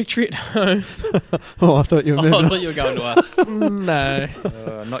 victory at home. thunder. Oh, I thought you were I moving on. thought you were going to us. No,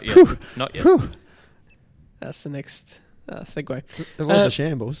 Not yet. Not yet. that's the next segue. It was a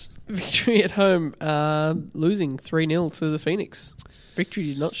shambles. Victory at home, losing 3-0 to the Phoenix. Victory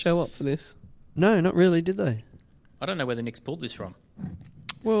did not show up for this. No, not really, did they? I don't know where the Knicks pulled this from.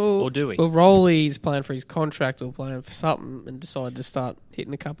 Well, Or do we? Well, Rowley's playing for his contract or playing for something and decided to start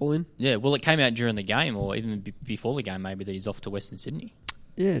hitting a couple in. Yeah, well, it came out during the game or even before the game maybe that he's off to Western Sydney.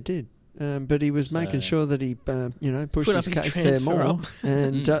 Yeah, it did. But he was making sure that he, pushed Put his up his case there transfer more. up.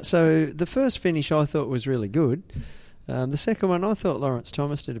 And so the first finish I thought was really good. The second one, I thought Lawrence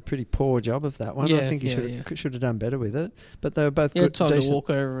Thomas did a pretty poor job of that one. Yeah, I think he should have done better with it. But they were both Yeah, good. time decent. to walk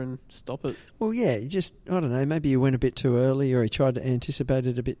over and stop it. Well, yeah, he just, I don't know, maybe he went a bit too early or he tried to anticipate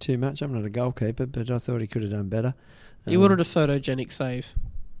it a bit too much. I'm not a goalkeeper, but I thought he could have done better. He wanted a photogenic save.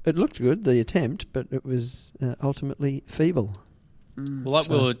 It looked good, the attempt, but it was ultimately feeble. Well, like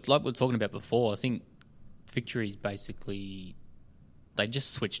we were talking about before, I think Victory's basically they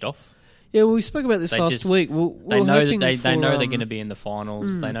just switched off. Yeah, well, we spoke about this last week. They know that they know they're going to be in the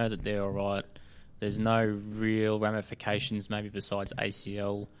finals. They know that they're all right. There's no real ramifications, maybe besides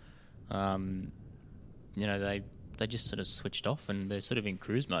ACL. They just sort of switched off and they're sort of in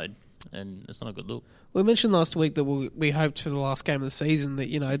cruise mode, and it's not a good look. We mentioned last week that we hoped for the last game of the season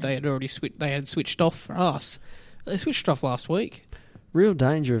that they had already switched off for us. They switched off last week. Real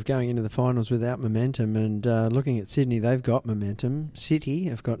danger of going into the finals without momentum, and looking at Sydney, they've got momentum. City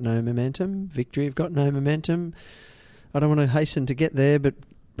have got no momentum. Victory have got no momentum. I don't want to hasten to get there, but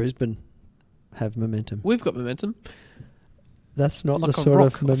Brisbane have momentum. We've got momentum. That's not Like the a sort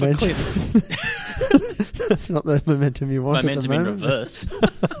rock of off a momentum. cliff. That's not the momentum you want Momentum at in the moment. reverse.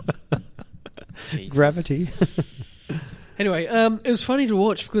 Jesus. Gravity. Anyway, it was funny to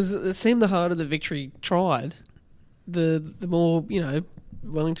watch because it seemed the harder the Victory tried, the more,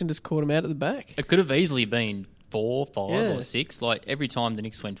 Wellington just caught him out at the back. It could have easily been 4, 5 Yeah. or 6. Like every time the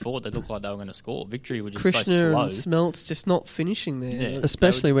Knicks went forward, they looked like they were going to score. Victory were just Krishna so slow. and Smelt's just not finishing there. Yeah.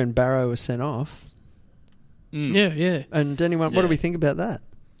 Especially when Barrow was sent off. Yeah. And anyone, what Yeah. do we think about that?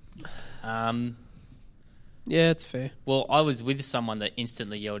 Yeah, it's fair. Well, I was with someone that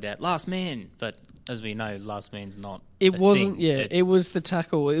instantly yelled out, "Last man!" But as we know, last man's not. It a wasn't, thing. it was the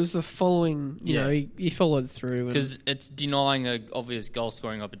tackle. It was the following, he followed through. Because it's denying an obvious goal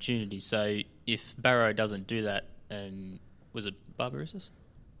scoring opportunity. So if Barrow doesn't do that, and was it Barbarouses?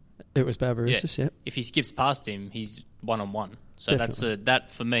 It was Barbarouses, yeah. If he skips past him, he's 1-on-1. So Definitely.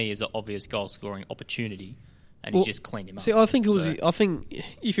 that for me is an obvious goal scoring opportunity, and he just cleaned him up. See, I think it was. So- I think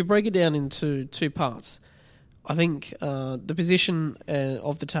if you break it down into two parts, I think the position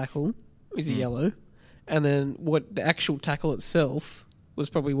of the tackle is a yellow, and then what the actual tackle itself was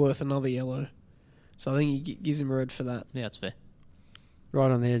probably worth another yellow. So I think he gives him a red for that. Yeah, that's fair. Right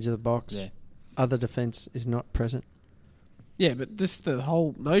on the edge of the box. Yeah. Other defence is not present. Yeah, but just the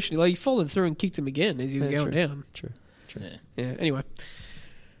whole notion, like he followed through and kicked him again as he was Yeah, going true. down. True. Yeah. Yeah. Anyway,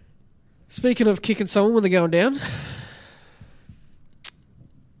 speaking of kicking someone when they're going down,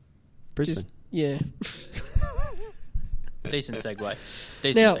 Brisbane. just, yeah. Decent segue.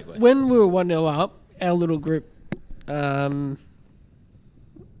 Now, Segue. when we were 1-0 up, our little group, Went,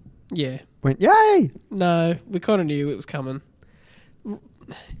 yay! no, we kind of knew it was coming.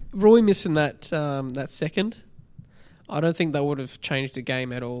 Roy missing that second, I don't think that would have changed the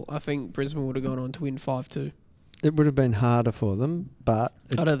game at all. I think Brisbane would have gone on to win 5-2. It would have been harder for them, but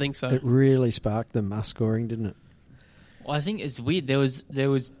I don't think so. it really sparked them us scoring, didn't it? Well, I think it's weird. There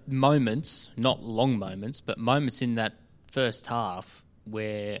was moments, not long moments, but moments in that first half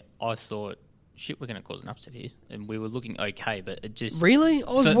where I thought, shit, we're going to cause an upset here. And we were looking okay, but it just... Really?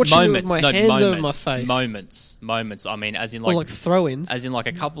 I was for watching moments, it with my no, hands moments, over my face. Moments. I mean, as in Or like throw-ins. As in like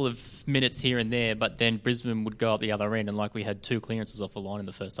a couple of minutes here and there, but then Brisbane would go up the other end and like we had 2 clearances off the line in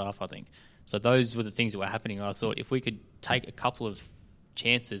the first half, I think. So those were the things that were happening. I thought if we could take a couple of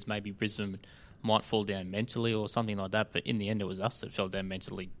chances, maybe Brisbane might fall down mentally or something like that. But in the end, it was us that fell down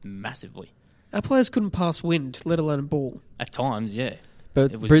mentally massively. Our players couldn't pass wind, let alone a ball. At times, yeah.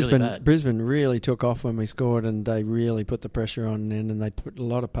 But It was really Brisbane, bad. Brisbane really took off when we scored, and they really put the pressure on then, and they put a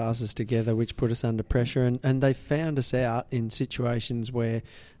lot of passes together, which put us under pressure, and they found us out in situations where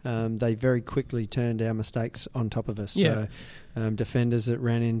they very quickly turned our mistakes on top of us. Yeah. So defenders that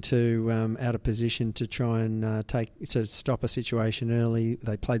ran into out of position to try and stop a situation early,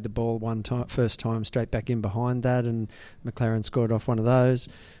 they played the ball first time straight back in behind that, and McLaren scored off one of those.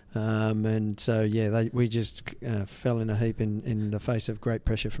 And so, we just fell in a heap in the face of great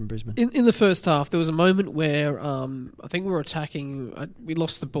pressure from Brisbane. In the first half, there was a moment where I think we were attacking. We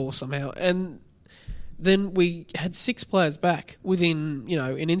lost the ball somehow, and then we had 6 players back within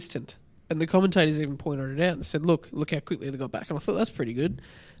an instant. And the commentators even pointed it out and said, "Look how quickly they got back." And I thought that's pretty good.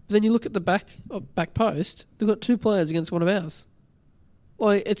 But then you look at the back post; they've got 2 players against one of ours.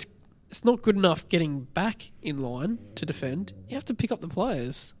 Like it's not good enough getting back in line to defend. You have to pick up the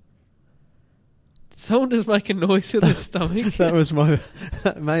players. Someone just make a noise with their stomach. That was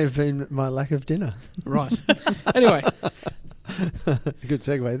that may have been my lack of dinner. Right. Anyway, Good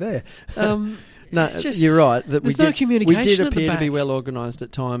segue there. No, it's just- you're right. That there's no communication We did at the appear to be back. well organised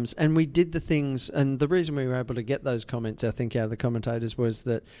at times, and we did the things. And the reason we were able to get those comments, I think, out of the commentators was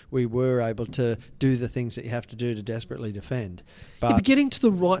that we were able to do the things that you have to do to desperately defend. but getting to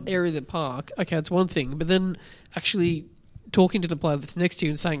the right area of the park, okay, it's one thing. But then actually talking to the player that's next to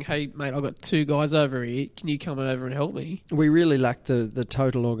you and saying, "Hey, mate, I've got two guys over here. Can you come over and help me?" we really lacked the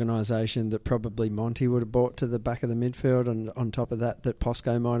total organisation that probably Monty would have brought to the back of the midfield, and on top of that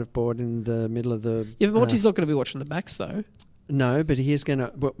Posco might have brought in the middle of the. Yeah, but Monty's not going to be watching the backs though. No, but he is going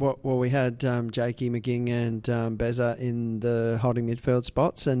to. Well, we had Jakey, McGing, and Beza in the holding midfield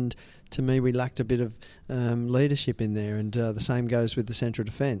spots, and to me, we lacked a bit of leadership in there. And the same goes with the central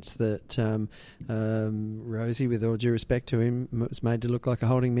defence. That Rosie, with all due respect to him, was made to look like a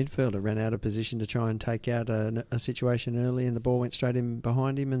holding midfielder. Ran out of position to try and take out a situation early, and the ball went straight in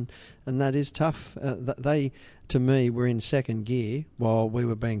behind him, and that is tough. They, to me, were in second gear while we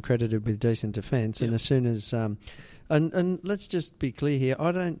were being credited with decent defence, and as soon as And let's just be clear here.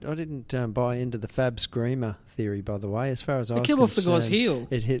 I didn't buy into the Fab Screamer theory, by the way. As far as I was came off the guy's concerned, heel.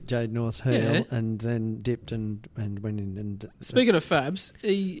 It hit Jade North's heel Yeah. and then dipped and went in. And Speaking of Fabs,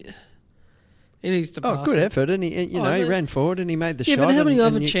 he needs to pass good it. effort, and he ran forward and he made the Yeah, shot. but how many and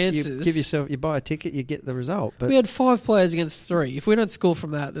other you chances? you buy a ticket, you get the result. But We had 5 players against 3. If we don't score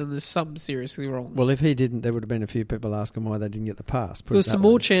from that, then there's something seriously wrong. well, if he didn't, there would have been a few people asking why they didn't get the pass. There was some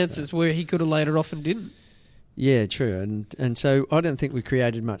more chances where he could have laid it off and didn't. Yeah, true. And so I don't think we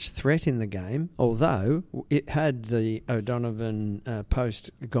created much threat in the game, although it had the O'Donovan post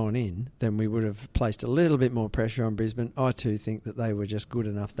gone in, then we would have placed a little bit more pressure on Brisbane. I too think that they were just good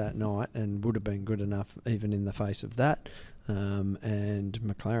enough that night and would have been good enough even in the face of that. And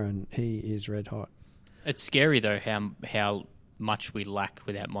McLaren, he is red hot. It's scary, though, how much we lack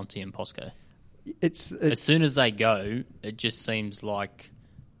without Monty and Posco. It's As soon as they go, it just seems like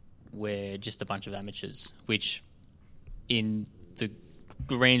we're just a bunch of amateurs, which in the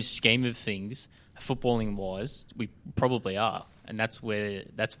grand scheme of things, footballing-wise, we probably are. And that's where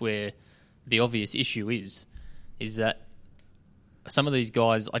the obvious issue is that some of these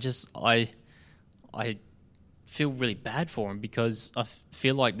guys, I feel really bad for them because I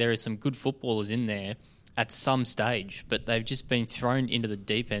feel like there are some good footballers in there at some stage, but they've just been thrown into the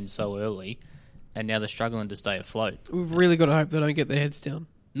deep end so early, and now they're struggling to stay afloat. We've really got to hope they don't get their heads down.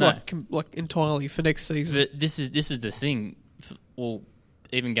 No. Like entirely for next season. But this is the thing. Well,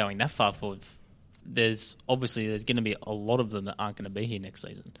 even going that far forward, there's going to be a lot of them that aren't going to be here next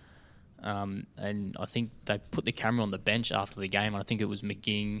season. And I think they put the camera on the bench after the game. I think it was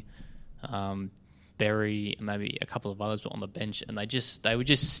McGing, Berry, and maybe a couple of others were on the bench, and they were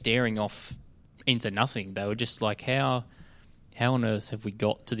just staring off into nothing. They were just like, how on earth have we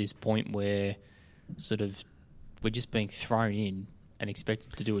got to this point where sort of we're just being thrown in and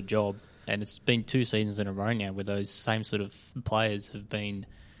expected to do a job? And it's been 2 seasons in a row now where those same sort of players have been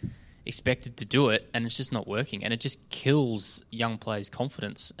expected to do it, and it's just not working. And it just kills young players'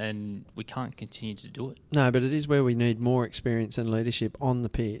 confidence, and we can't continue to do it. No, but it is where we need more experience and leadership on the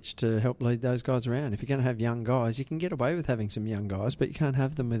pitch to help lead those guys around. If you're going to have young guys, you can get away with having some young guys, but you can't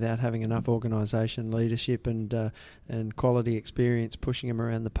have them without having enough organisation, leadership and quality experience pushing them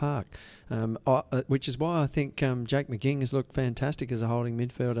around the park. Which is why I think Jake McGing has looked fantastic as a holding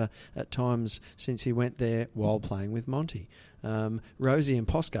midfielder at times since he went there while playing with Monty. Rosie and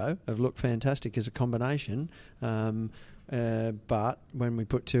Posco have looked fantastic as a combination, but when we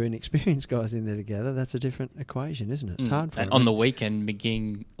put 2 inexperienced guys in there together, that's a different equation, isn't it? It's hard for And them. on the weekend,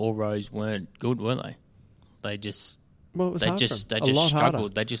 McGing or Rose weren't good, were they? They just Well, it was hard for them. A lot struggled.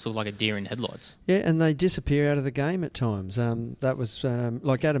 harder. They just looked like a deer in headlights. Yeah, and they disappear out of the game at times. That was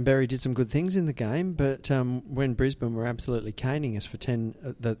like Adam Berry did some good things in the game, but when Brisbane were absolutely caning us for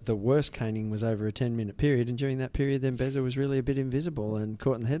 10, the worst caning was over a 10-minute period, and during that period, then Beza was really a bit invisible and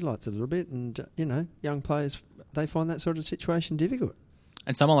caught in the headlights a little bit. And young players, they find that sort of situation difficult.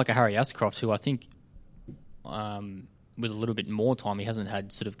 And someone like a Harry Ascroft, who I think with a little bit more time, he hasn't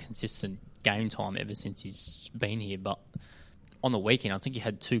had sort of consistent game time ever since he's been here. But on the weekend, I think he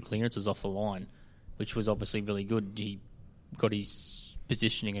had 2 clearances off the line, which was obviously really good. He got his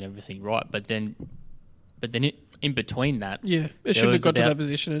positioning and everything right. But then in between that... Yeah, it shouldn't have got to that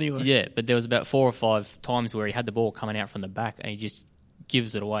position anyway. Yeah, but there was about 4 or 5 times where he had the ball coming out from the back and he just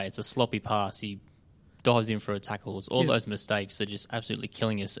gives it away. It's a sloppy pass. He dives in for a tackle. It's all those mistakes are just absolutely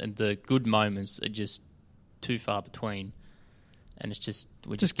killing us, and the good moments are just too far between. and it's just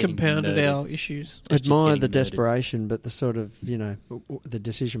we're Just getting compounded murdered. our issues. It's just Admire getting the murdered. desperation, but the sort of, the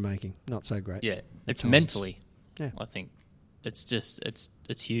decision making, not so great. Yeah, it's times. mentally. Yeah. I think it's just it's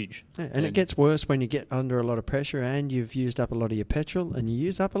huge. Yeah, and it gets worse when you get under a lot of pressure and you've used up a lot of your petrol, and you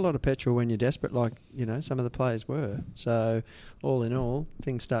use up a lot of petrol when you're desperate, like, some of the players were. So, all in all,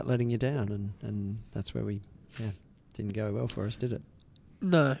 things start letting you down, and that's where we didn't go well for us, did it?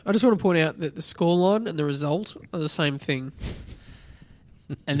 No, I just want to point out that the scoreline and the result are the same thing.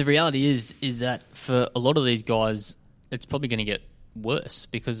 And the reality is that for a lot of these guys, it's probably going to get worse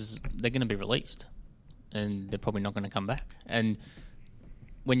because they're going to be released and they're probably not going to come back. And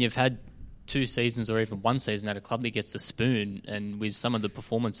when you've had 2 seasons or even 1 season at a club that gets the spoon, and with some of the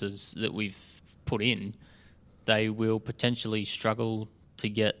performances that we've put in, they will potentially struggle to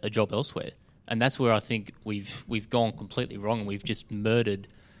get a job elsewhere. And that's where I think we've gone completely wrong. We've just murdered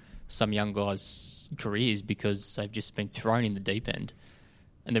some young guys' careers because they've just been thrown in the deep end.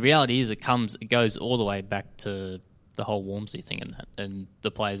 And the reality is it goes all the way back to the whole Walmsley thing and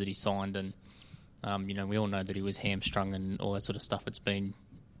the players that he signed. And, we all know that he was hamstrung and all that sort of stuff. It's been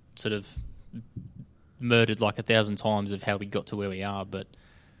sort of murdered like 1,000 times of how we got to where we are. But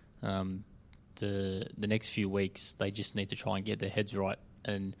the next few weeks, they just need to try and get their heads right.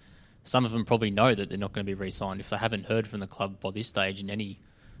 And some of them probably know that they're not going to be re-signed. If they haven't heard from the club by this stage in any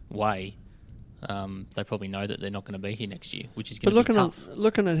way, they probably know that they're not going to be here next year, which is going to be tough.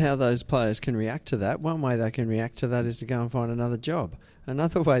 Looking at how those players can react to that, one way they can react to that is to go and find another job.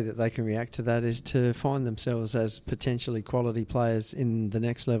 Another way that they can react to that is to find themselves as potentially quality players in the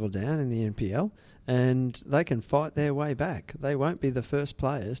next level down in the NPL, and they can fight their way back. They won't be the first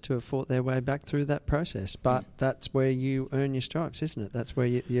players to have fought their way back through that process, but that's where you earn your stripes, isn't it? That's where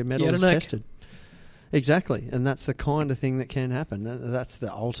your medal is tested. Exactly, and that's the kind of thing that can happen. That's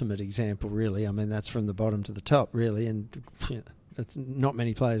the ultimate example, really. I mean, that's from the bottom to the top, really, and it's not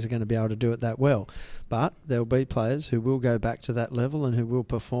many players are going to be able to do it that well. But there'll be players who will go back to that level and who will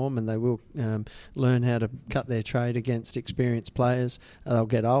perform, and they will learn how to cut their trade against experienced players. They'll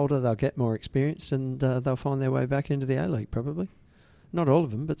get older, they'll get more experienced, and they'll find their way back into the A-League, probably. Not all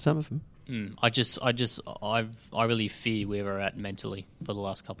of them, but some of them. I really fear where we're at mentally for the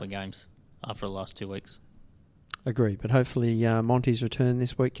last couple of games after the last 2 weeks. Agree, but hopefully Monty's return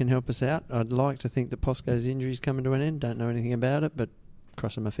this week can help us out. I'd like to think that Posco's injury is coming to an end. Don't know anything about it, but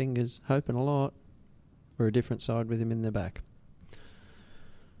crossing my fingers, hoping a lot. We're a different side with him in the back.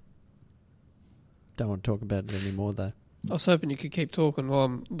 Don't want to talk about it anymore, though. I was hoping you could keep talking while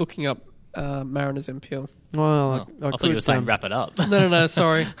I'm looking up Mariners MPL. Well, I thought you were saying wrap it up. No,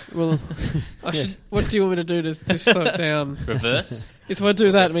 sorry. Well, What do you want me to do to slow it down? Reverse? If I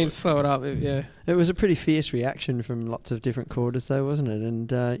do that, it means slow it up. Yeah. it was a pretty fierce reaction from lots of different quarters, though, wasn't it?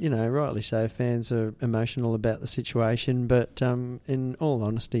 And, rightly so, fans are emotional about the situation. But in all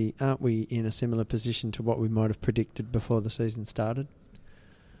honesty, aren't we in a similar position to what we might have predicted before the season started?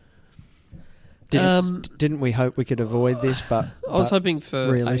 Didn't we hope we could avoid this? But I was hoping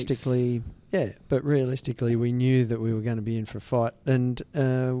for realistically, realistically, we knew that we were going to be in for a fight, and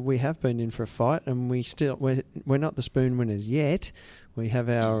we have been in for a fight, and we're not the spoon winners yet. We have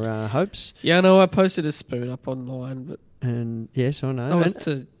our hopes. Yeah, I know. I posted a spoon up online, but And yes, I know. that was And-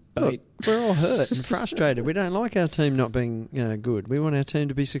 to bait. Look, we're all hurt and frustrated. We don't like our team not being good. We want our team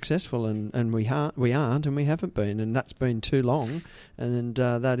to be successful, and we aren't, and we haven't been, and that's been too long, and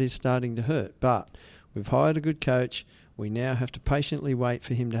that is starting to hurt. But we've hired a good coach. We now have to patiently wait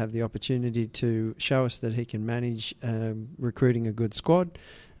for him to have the opportunity to show us that he can manage recruiting a good squad,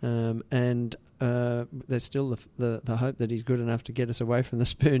 and there's still the hope that he's good enough to get us away from the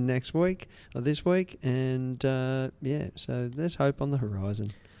spoon next week or this week, and so there's hope on the horizon.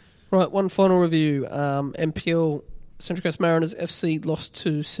 Right, one final review. MPL Central Coast Mariners FC lost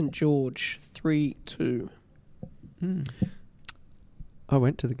to St George 3-2. I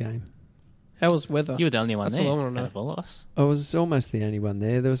went to the game. How was weather? You were the only one That's there. all I wanna know. out of all of us. I was almost the only one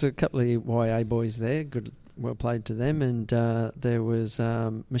there. There was a couple of YA boys there. Good, well played to them. And there was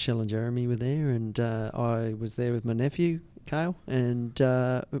Michelle and Jeremy were there, and I was there with my nephew Kale. And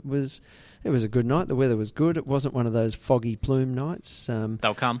it was a good night. The weather was good. It wasn't one of those foggy plume nights.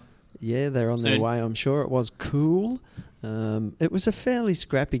 They'll come. Yeah, they're on their Soon. way, I'm sure. It was cool. It was a fairly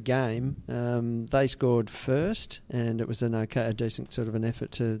scrappy game. They scored first, and it was a decent sort of an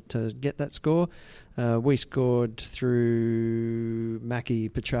effort to get that score. We scored through Mackie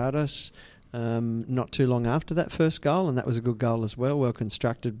Petrados not too long after that first goal, and that was a good goal as well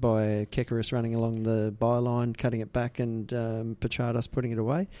constructed by Kekaris running along the byline, cutting it back, and Petrados putting it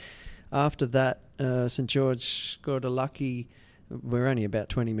away. After that, St George scored a lucky we're only about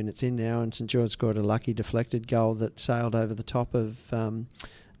 20 minutes in now, and St George scored a lucky deflected goal that sailed over the top of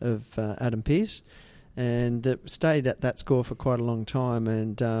Adam Pearce, and it stayed at that score for quite a long time.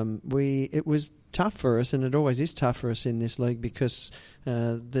 And it was tough for us, and it always is tough for us in this league because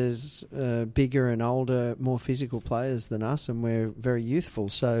there's bigger and older, more physical players than us, and we're very youthful.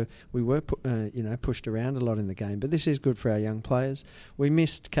 So we were, pushed around a lot in the game. But this is good for our young players. We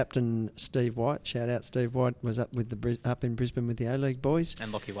missed Captain Steve White. Shout out, Steve White was up in Brisbane with the A-League boys,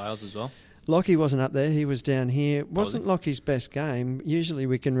 And Lockie Wales as well. Lockie wasn't up there. He was down here. Wasn't Lockie's best game. Usually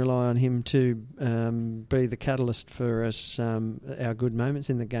we can rely on him to be the catalyst for us, our good moments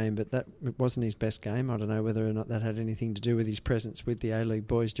in the game, but that wasn't his best game. I don't know whether or not that had anything to do with his presence with the A-League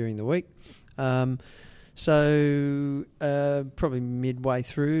boys during the week. So probably midway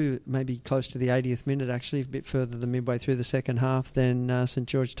through, maybe close to the 80th minute actually, a bit further than midway through the second half, then St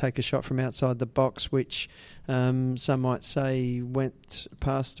George take a shot from outside the box, which some might say went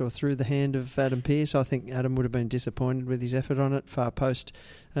past or through the hand of Adam Pearce. I think Adam would have been disappointed with his effort on it, far post,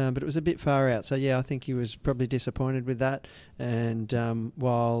 but it was a bit far out. So yeah, I think he was probably disappointed with that. And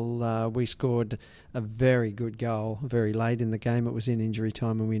while we scored a very good goal very late in the game, it was in injury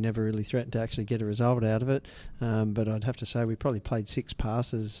time and we never really threatened to actually get a result out of it. But I'd have to say we probably played 6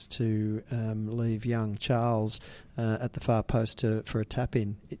 passes to leave young Charles at the far post for a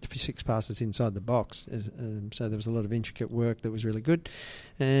tap-in, 6 passes inside the box. So there was a lot of intricate work that was really good.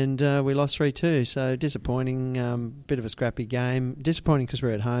 And we lost 3-2, so disappointing, bit of a scrappy game. Disappointing because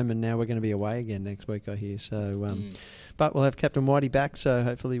we're at home and now we're going to be away again next week, I hear. So, but we'll have Captain Whitey back, so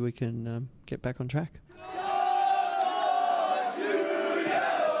hopefully we can get back on track.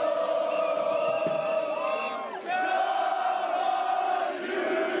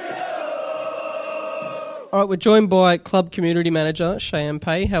 All right, we're joined by Club Community Manager Cheyenne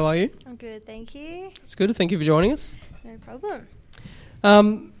Pay. How are you? I'm good, thank you. It's good. Thank you for joining us. No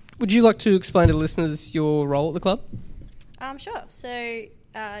problem. Would you like to explain to the listeners your role at the club? Sure. So,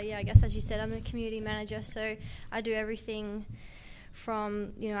 I guess as you said, I'm the community manager. So I do everything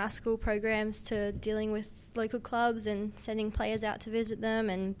from our school programs to dealing with local clubs and sending players out to visit them,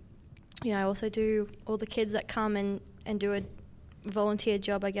 and I also do all the kids that come and do a volunteer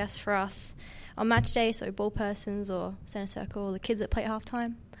job, I guess, for us on match day. So ball persons or centre circle, the kids that play at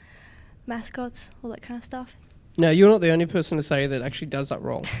halftime, mascots, all that kind of stuff. No, you're not the only person to say that actually does that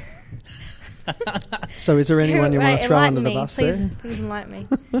role. So is there anyone you want to throw under the bus there? Please enlighten me.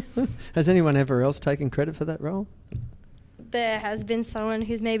 Has anyone ever else taken credit for that role? There has been someone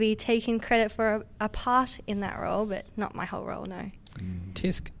who's maybe taken credit for a part in that role, but not my whole role, no.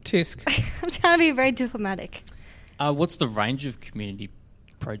 Tisk. I'm trying to be very diplomatic. What's the range of community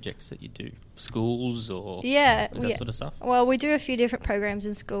projects that you do? Schools or that sort of stuff? Well, we do a few different programs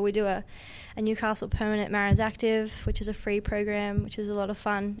in school. We do a Newcastle Permanent Mariners Active, which is a free program, which is a lot of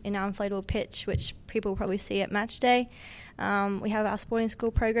fun in our inflatable pitch, which people will probably see at match day. We have our sporting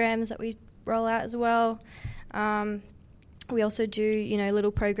school programs that we roll out as well. We also do,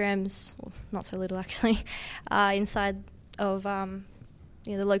 little programs, well, not so little actually, inside of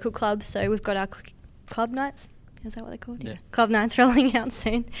the local clubs. So we've got our club nights. Is that what they're called? Yeah. Club nights rolling out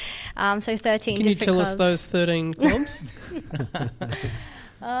soon. So 13 different clubs. Can you tell us those 13 clubs?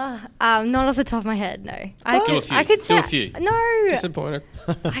 Not off the top of my head, no. Do a few. No. Disappointed.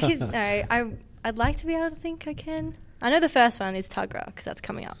 I'd like to be able to think I can. I know the first one is Tuggerah because that's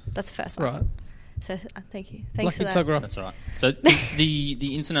coming up. That's the first one. Right. So thank you. Thanks Lucky for that. Tuggerah. That's all right. So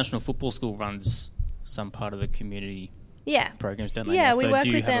the International Football School runs some part of the community programs, don't they? Yeah, so we work do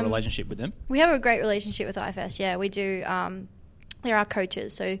you with have them. a relationship with them? We have a great relationship with IFS, yeah. We do. They're our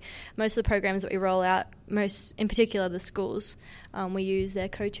coaches. So most of the programs that we roll out, most in particular the schools, we use their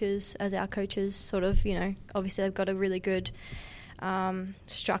coaches as our coaches, sort of, obviously they've got a really good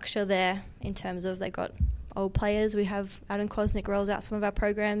structure there in terms of they've got old players. We have Adam Kwasnik rolls out some of our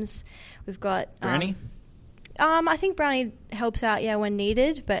programs. We've got... Brownie? I think Brownie helps out, when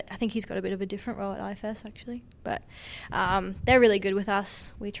needed, but I think he's got a bit of a different role at IFS, actually. But they're really good with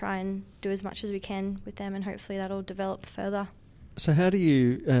us. We try and do as much as we can with them, and hopefully that'll develop further. So how do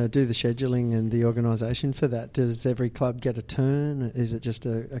you do the scheduling and the organisation for that? Does every club get a turn? Is it just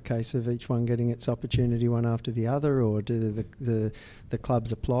a case of each one getting its opportunity one after the other, or do the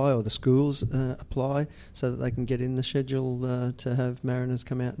clubs apply or the schools apply so that they can get in the schedule to have Mariners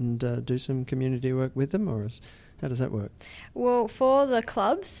come out and do some community work with them, or how does that work? Well, for the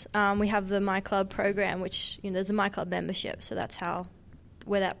clubs, we have the My Club program, which there's a My Club membership, so that's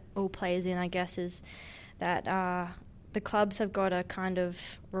where that all plays in, I guess, is that... the clubs have got a kind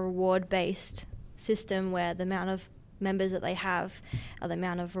of reward-based system where the amount of members that they have are the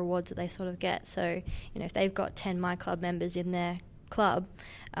amount of rewards that they sort of get. So, if they've got 10 My Club members in their club,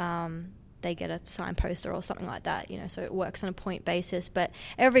 they get a signed poster or something like that, so it works on a point basis. But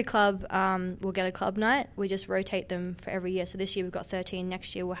every club will get a club night. We just rotate them for every year. So this year we've got 13.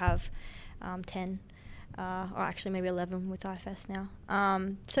 Next year we'll have 10. Or actually maybe 11 with IFS now.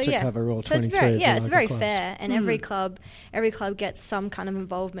 To cover all 23 it's very, of the it's local very clubs. fair, and every club gets some kind of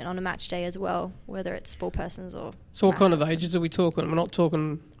involvement on a match day as well, whether it's ball persons or. So what kind of mascots. ages are we talking? We're not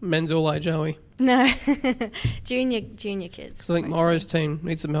talking men's all age, are we? No, junior kids. Because I think mostly. Morrow's team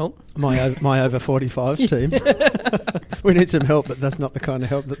needs some help. My over 45s team. We need some help, but that's not the kind of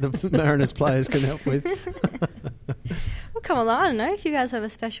help that the Mariners players can help with. Well, come along. I don't know if you guys have a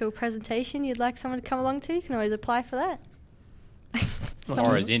special presentation you'd like someone to come along to. You can always apply for that.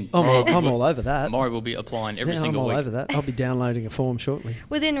 Morrow's in. I'm all over that. Morrow will be applying every Yeah, I'm single all week. over that. I'll be downloading a form shortly.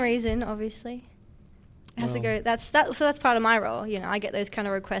 Within reason, obviously. It has to go. So that's part of my role. I get those kind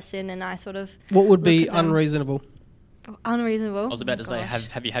of requests in, and I sort of. What would be Look at them. unreasonable? Unreasonable. I was about to say, Gosh.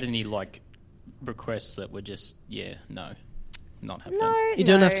 have you had any requests that were just not have No, done? You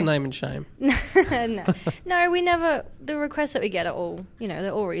don't have to name and shame. No, we never. The requests that we get are all,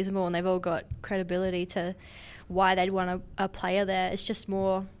 they're all reasonable, and they've all got credibility to why they'd want a player there. It's just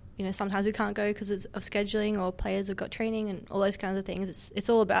more, sometimes we can't go because of scheduling, or players have got training and all those kinds of things. It's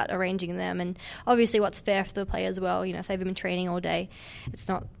all about arranging them, and obviously what's fair for the players as well. If they've been training all day, it's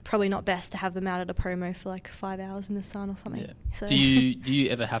probably not best to have them out at a promo for 5 hours in the sun or something. Yeah. So. Do you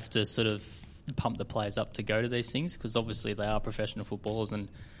ever have to sort of pump the players up to go to these things? Because obviously they are professional footballers, and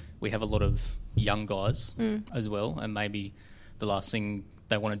we have a lot of young guys as well, and maybe the last thing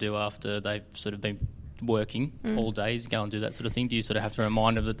they want to do after they've sort of been working all day is go and do that sort of thing. Do you sort of have to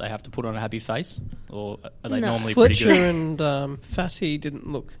remind them that they have to put on a happy face, or are they No. normally pretty Fletcher good? and Fatty didn't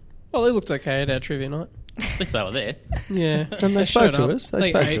look... Well, they looked okay at our trivia night. At least they were there. Yeah. And they spoke showed to up. us. They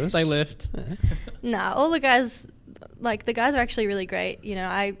spoke to ate, us. They left. Nah, all the guys, the guys are actually really great.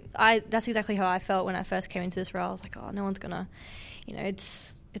 I that's exactly how I felt when I first came into this role. I was like, oh, no one's gonna,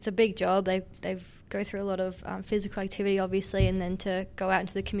 it's a big job. They've go through a lot of physical activity, obviously, and then to go out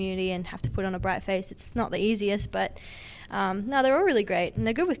into the community and have to put on a bright face, it's not the easiest. But no, they're all really great, and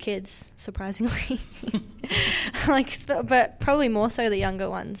they're good with kids, surprisingly. But probably more so the younger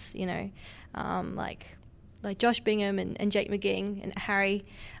ones. Like Josh Bingham and Jake McGing and Harry,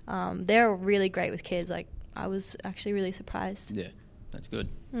 they're really great with kids. I was actually really surprised. Yeah, that's good.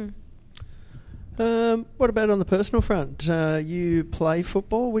 What about on the personal front? You play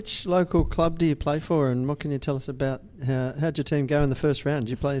football. Which local club do you play for, and what can you tell us about how'd your team go in the first round?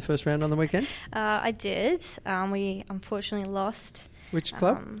 Did you play the first round on the weekend? I did. We unfortunately lost. Which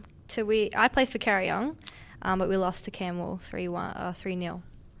club? I play for Carryong, but we lost to Camwell 3-0.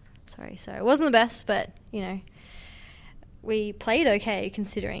 Sorry, so it wasn't the best, but we played okay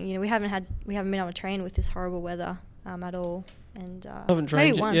considering. We haven't been able to train with this horrible weather at all. And I haven't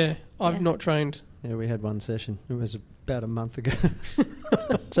maybe trained once. yet. Yeah, I've not trained. Yeah, we had one session. It was about a month ago.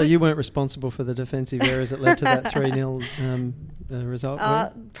 So you weren't responsible for the defensive errors that led to that 3-0 result,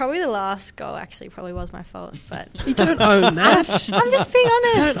 were you? Probably the last goal actually probably was my fault, but You don't own that. I'm just being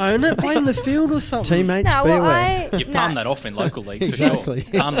honest. Don't own it. Blame the field or something. Teammates, No, well, beware. You palm that off in local league, for Exactly.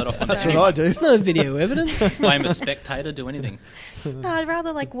 sure. Palm that off on That's the what I do. There's no video evidence. Blame a spectator, do anything. No, I'd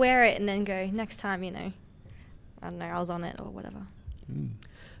rather wear it and then go next time. I don't know. I was on it or whatever.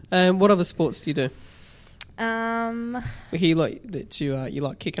 What other sports do you do? We We hear that you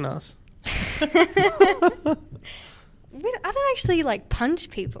like kicking ass. I don't actually punch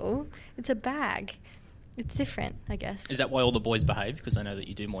people. It's a bag. It's different, I guess. Is that why all the boys behave? Because I know that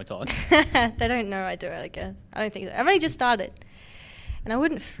you do Muay Thai. They don't know I do it, I guess. I don't think so. I've only just started. And I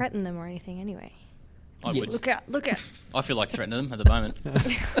wouldn't threaten them or anything anyway. I would. Look out. I feel like threatening them at the moment.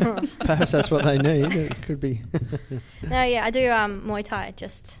 Perhaps that's what they need. It could be. No, yeah, I do Muay Thai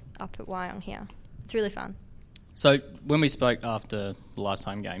just up at Wyong here. It's really fun. So when we spoke after the last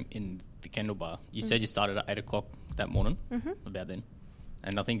home game in the Kendall Bar, you said you started at 8 o'clock that morning, about then.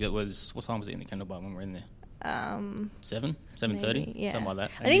 And I think it was, what time was it in the Kendall Bar when we were in there? 7? 7:30? Maybe, yeah. Something like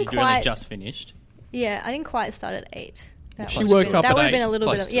that. I And didn't you'd only quite- just finished. Yeah, I didn't quite start at 8. She woke up that at would have 8. been a little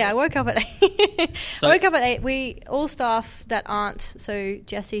Close bit of... to Yeah, it. I woke up at 8. So- I woke up at 8. We, all staff that aren't... So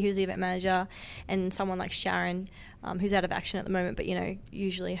Jessie, who's the event manager, and someone like Sharon, who's out of action at the moment, but,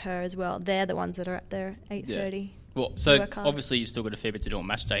 usually her as well. They're the ones that are at there at 8:30. Well, so work hard. obviously you've still got a fair bit to do on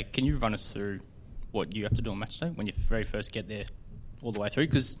match day. Can you run us through what you have to do on match day when you very first get there all the way through?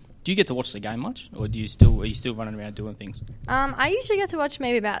 Because do you get to watch the game much, or are you still running around doing things? I usually get to watch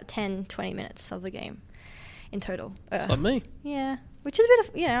maybe about 10, 20 minutes of the game in total. It's like me. Yeah, which is a bit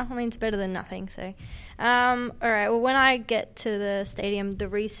of, it's better than nothing. So, all right, well, when I get to the stadium, the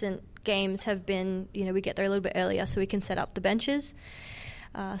recent games have been, we get there a little bit earlier so we can set up the benches,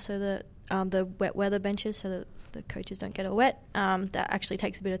 so the wet weather benches, so that the coaches don't get all wet. That actually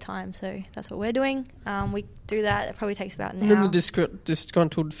takes a bit of time, so that's what we're doing. We do that. It probably takes about an And hour. then the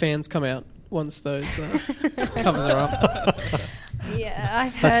disgruntled fans come out once those covers are up. Yeah,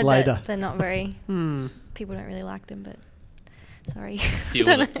 I've That's heard later. that they're not very... People don't really like them, but sorry. Deal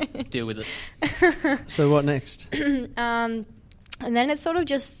with it. Deal with it. So what next? And then it's sort of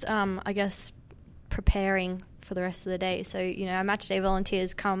just, I guess, preparing for the rest of the day. So, our match day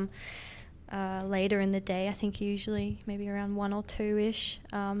volunteers come later in the day, I think usually maybe around 1 or 2-ish,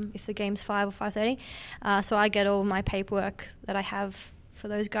 if the game's 5 or 5:30. So I get all my paperwork that I have for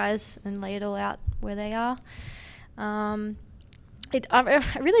those guys and lay it all out where they are. It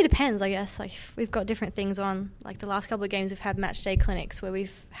really depends, I guess. Like, we've got different things on. Like, the last couple of games, we've had match day clinics where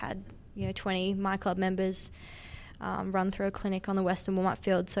we've had 20 My Club members run through a clinic on the Western warm-up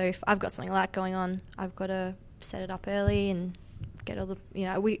field. So if I've got something like that going on, I've got to set it up early and get all the,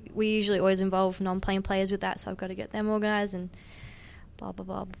 we usually always involve non-playing players with that, so I've got to get them organised and blah, blah,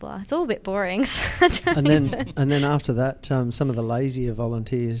 blah, blah. It's all a bit boring. So And then after that, some of the lazier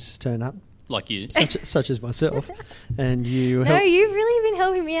volunteers turn up, Like you. such as myself, and you No, help. you've really been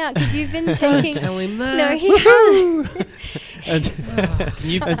helping me out because you've been taking... Tell him that. No, he hasn't. And, Can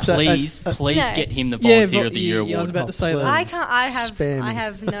you and so- please No. get him the Volunteer of the Year I was award? about to say Oh, that. I can't. Spam I me.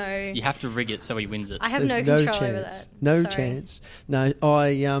 have no... You have to rig it so he wins it. I have no there's control no over chance. that. No Sorry. chance. No,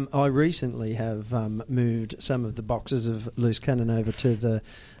 I recently have moved some of the boxes of loose cannon over to the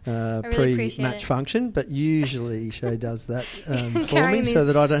really appreciate pre-match it. function, but usually Shay does that for me carrying so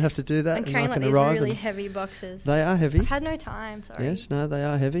these- that I don't have to do that, I'm and I carrying like can these arrive. really and heavy boxes. they are heavy. I've had no time, sorry. Yes, no, they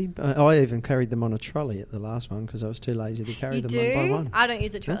are heavy. I even carried them on a trolley at the last one because I was too lazy to carry You them do? one by one. I don't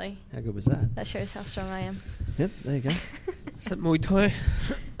use a Huh? trolley. How good was that? That shows how strong I am. Yep, there you go. Is that Muay Thai?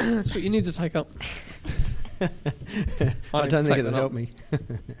 That's what you need to take up. I need don't to think take it'll that help up. me.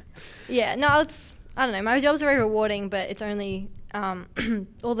 Yeah, no, I don't know. My job's very rewarding, but it's only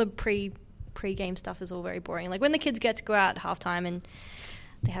all the pre-game stuff is all very boring. Like when the kids get to go out at halftime and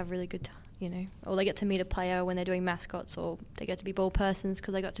they have really good, or they get to meet a player when they're doing mascots, or they get to be ball persons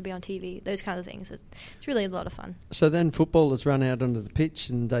because they got to be on TV. Those kinds of things. It's really a lot of fun. So then footballers run out onto the pitch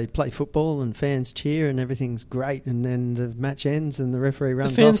and they play football and fans cheer and everything's great, and then the match ends and the referee The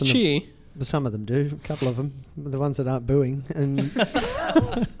runs fans off. And cheer. Well, some of them do, a couple of them, the ones that aren't booing, and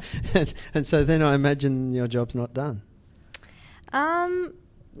and so then I imagine your job's not done.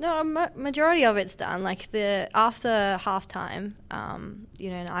 No, majority of it's done. Like after halftime,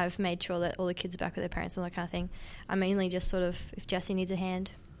 and I've made sure that all the kids are back with their parents and all that kind of thing. I mainly just sort of, if Jesse needs a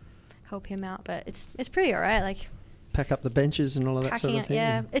hand, help him out. But it's pretty alright. Like Pack up the benches and all of that packing sort of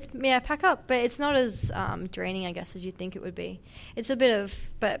it, thing. pack up. But it's not as draining, I guess, as you'd think it would be. It's a bit of,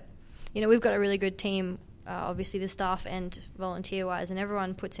 but we've got a really good team. Obviously, the staff and volunteer-wise, and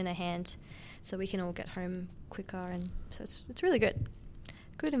everyone puts in a hand, so we can all get home quicker, and so it's really good.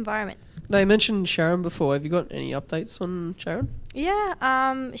 Good environment. No, you mentioned Sharon before. Have you got any updates on Sharon?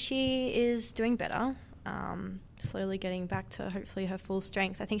 Yeah, she is doing better. Slowly getting back to hopefully her full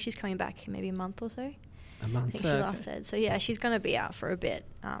strength. I think she's coming back in maybe a month or so. A I month. think she Okay. last said. So yeah, she's going to be out for a bit.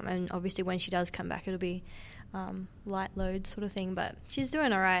 And obviously when she does come back, it'll be light load sort of thing. But she's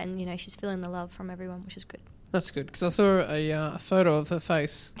doing all right, and she's feeling the love from everyone, which is good. That's good, because I saw a photo of her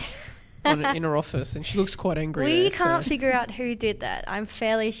face in her office, and she looks quite angry. We there, can't so- figure out who did that. I'm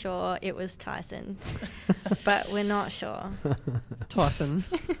fairly sure it was Tyson, but we're not sure. Tyson,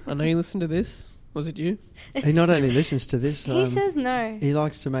 I know you listen to this. Was it you? He not only listens to this, He says no. he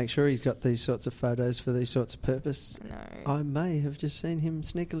likes to make sure he's got these sorts of photos for these sorts of purpose. No. I may have just seen him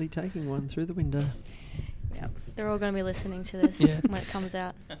sneakily taking one through the window. Yep. They're all going to be listening to this Yeah. when it comes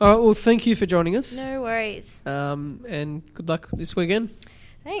out. All right, well, thank you for joining us. No worries. And good luck this weekend.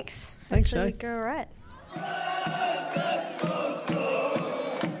 Thanks. Thanks, Hopefully Shay. we go all right.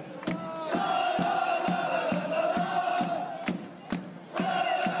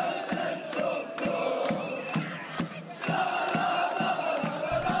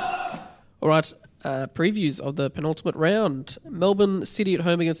 All right, previews of the penultimate round. Melbourne City at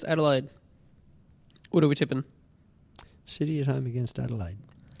home against Adelaide. What are we tipping? City at home against Adelaide.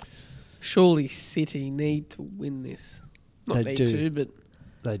 Surely City need to win this. Not They need do. to, but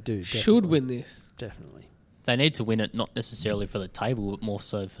They do. should definitely. win this. Definitely. They need to win it, not necessarily for the table, but more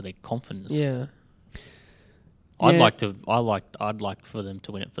so for their confidence. Yeah. I'd Yeah. like for them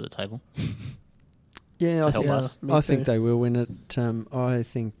to win it for the table. Yeah, To I help think, us. Me I think too. they will win it. I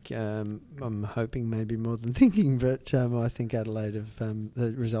think I'm hoping maybe more than thinking, but I think Adelaide have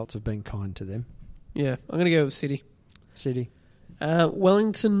the results have been kind to them. Yeah, I'm going to go with City. City.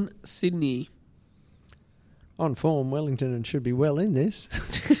 Wellington, Sydney. On form, Wellington and should be well in this.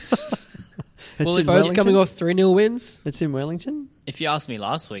 Well, in if only coming off 3-0 wins. It's in Wellington. If you asked me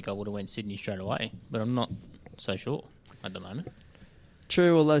last week, I would have went Sydney straight away, but I'm not so sure at the moment.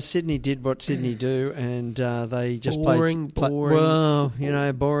 True, although Sydney did what Sydney do, and they just Boring. well,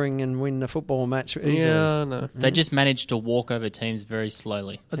 boring and win the football match easily. Yeah, no. They just managed to walk over teams very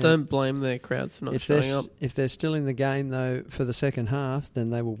slowly. I don't blame their crowds for not showing up. If they're still in the game, though, for the second half, then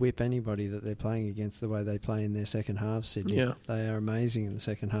they will whip anybody that they're playing against the way they play in their second half, Sydney. Yeah. They are amazing in the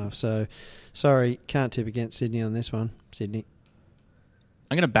second half. So, sorry, can't tip against Sydney on this one. Sydney.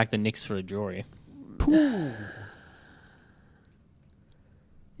 I'm going to back the Knicks for a draw here.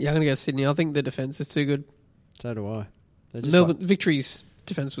 Yeah, I'm going to go Sydney. I think the defence is too good. So do I. They're just Melbourne Victory's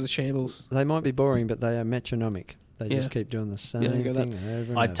defence was a shambles. they might be boring, but they are metronomic. They just Yeah. keep doing the same Yeah, I get thing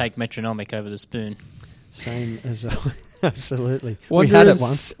over and I'd over. take Metronomic over the Spoon. Same as absolutely. We had it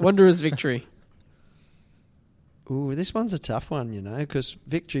once. Wanderers Victory. Ooh, this one's a tough one, because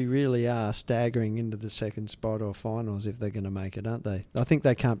Victory really are staggering into the second spot or finals if they're going to make it, aren't they? I think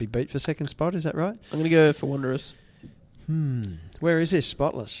they can't be beat for second spot, is that right? I'm going to go for Wanderers. Where is this?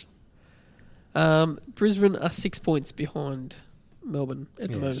 Spotless. Brisbane are 6 points behind Melbourne at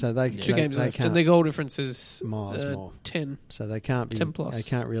the moment. So they, Two they, games they left, can't, and their goal difference is miles more. 10. So they can't be 10 plus. They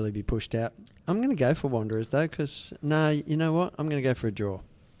can't really be pushed out. I'm going to go for Wanderers though, because you know what? I'm going to go for a draw.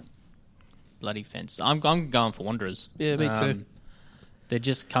 Bloody fence. I'm going for Wanderers. Yeah, me too. They're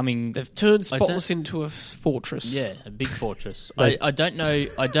just coming. They've turned Spotless into a fortress. Yeah, a big fortress. They- I don't know.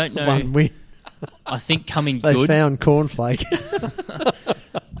 I don't know. One win. I think coming They good. found Cornflake.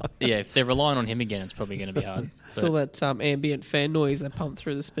 Yeah, if they're relying on him again, it's probably going to be hard. It's all that ambient fan noise they pump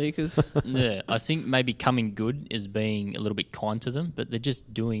through the speakers. Yeah, I think maybe coming good is being a little bit kind to them, but they're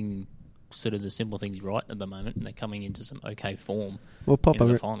just doing sort of the simple things right at the moment, and they're coming into some okay form Well, in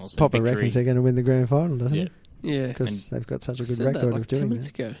the finals. So Popper victory- reckons they're going to win the grand final, doesn't Yeah, he? Yeah. Because they've got such a I good said that record like of 10 doing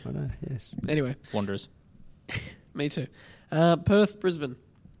minutes that. ago. I know, yes. Anyway, Wanderers. me too. Perth, Brisbane.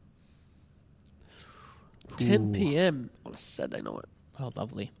 10 Ooh. p.m. on a Saturday night. Oh,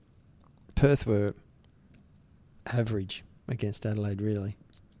 lovely. Perth were average against Adelaide, really.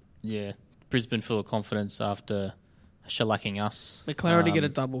 Yeah, Brisbane full of confidence after shellacking us. McLaren to get a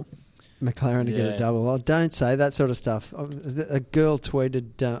double. McLaren to get Yeah. a double. Oh, don't say that sort of stuff. A girl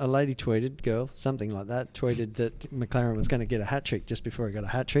tweeted, a lady tweeted, something like that, tweeted that McLaren was going to get a hat-trick just before he got a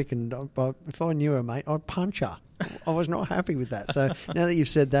hat-trick, and if I knew her, mate, I'd punch her. I was not happy with that. So now that you've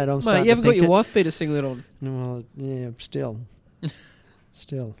said that, I'm Mate, starting you haven't to got think your wife beater singlet on. Well, yeah, still.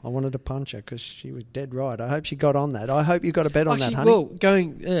 I wanted to punch her because she was dead right. I hope she got on that. I hope you got a bet on that, honey.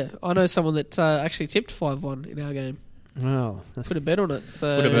 Well, I know someone that actually tipped 5-1 in our game. Oh, Put a bet on it.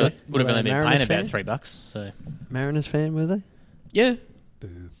 So Would have Were they only been Mariners paying about fan? $3. So Mariners fan, were they? yeah,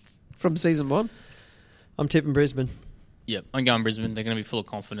 from season 1. I'm tipping Brisbane. yeah, I'm going Brisbane. They're going to be full of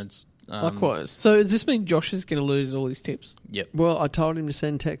confidence. Likewise. So does this mean Josh is going to lose all his tips? Yep. Well, I told him to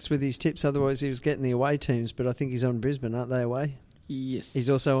send texts with his tips, otherwise he was getting the away teams, but I think he's on Brisbane, aren't they away? Yes. He's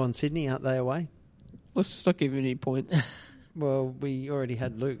also on Sydney, aren't they away? Let's just not give him any points. Well, we already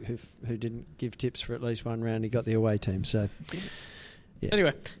had Luke who didn't give tips for at least one round. He got the away team, so... Yeah.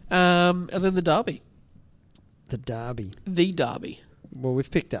 Anyway, and then the derby. The derby. The derby. Well,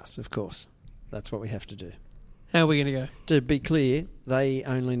 we've picked us, of course. That's what we have to do. How are we going to go? To be clear, they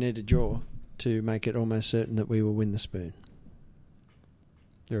only need a draw to make it almost certain that we will win the spoon.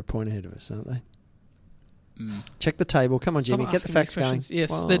 They're a point ahead of us, aren't they? Check the table. Come on, Stop Jimmy. Get the asking facts these going. questions. Yes,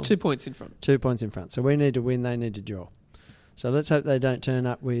 Wow. they're 2 points in front. 2 points in front. So we need to win. They need to draw. So let's hope they don't turn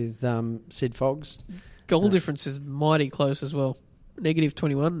up with Sid Foggs. Goal difference is mighty close as well.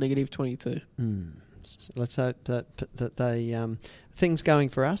 -21, -22. So let's hope that they things going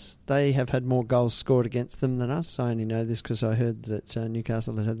for us. They have had more goals scored against them than us. I only know this because I heard that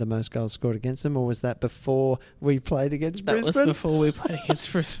Newcastle had the most goals scored against them. Or was that before we played against That Brisbane? was before we played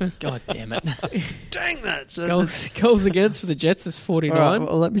against Brisbane. God damn it. Dang that! So Goals against for the Jets is 49. All right,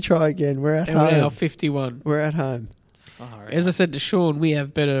 well, let me try again. We're at and we're now home. 51. We're at home. Far As I out. said to Sean, we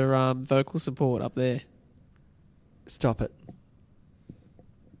have better vocal support up there. Stop it.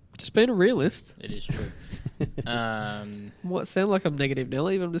 Just being a realist. It is true. What sound like I'm negative,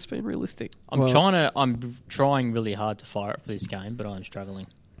 Nelly, but I'm just being realistic. I'm Well- trying really hard to fire up for this game, but I'm struggling.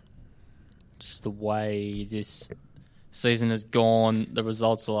 Just the way this season has gone, the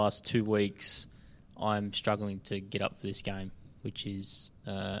results the last 2 weeks, I'm struggling to get up for this game, which is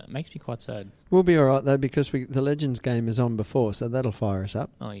makes me quite sad. We'll be all right though because the Legends game is on before, so that'll fire us up.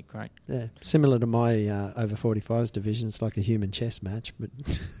 Oh, you're great. Yeah, similar to my over 45s division. It's like a human chess match, but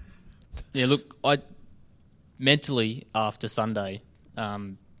Yeah, look, mentally after Sunday,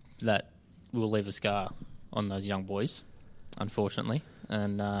 that will leave a scar on those young boys, unfortunately,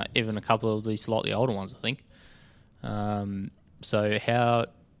 and even a couple of the slightly older ones, I think. So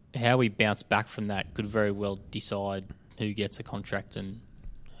how we bounce back from that could very well decide who gets a contract and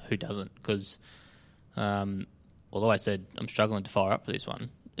who doesn't. Because although I said I'm struggling to fire up for this one,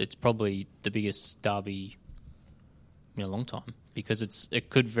 it's probably the biggest derby in a long time, because it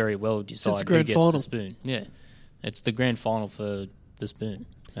could very well decide who gets the spoon. Yeah, it's the grand final for the spoon,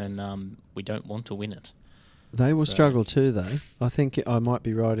 and we don't want to win it. They will struggle too, though. I think I might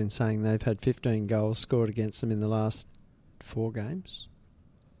be right in saying they've had 15 goals scored against them in the last 4 games.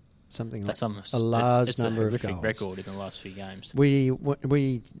 Something like a large number of goals. It's a horrific record in the last few games.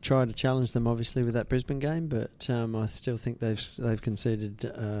 We tried to challenge them, obviously, with that Brisbane game, but I still think they've conceded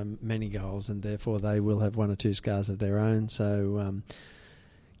many goals, and therefore they will have 1 or 2 scars of their own. So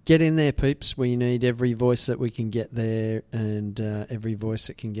get in there, peeps. We need every voice that we can get there, and every voice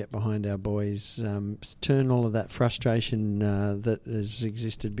that can get behind our boys. Turn all of that frustration that has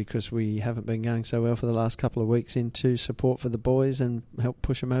existed because we haven't been going so well for the last couple of weeks into support for the boys and help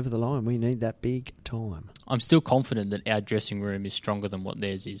push them over the line. We need that big time. I'm still confident that our dressing room is stronger than what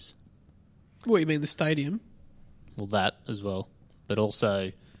theirs is. What, you mean the stadium? Well, that as well, but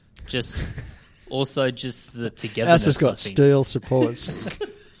also just the togetherness. Ours has got steel supports.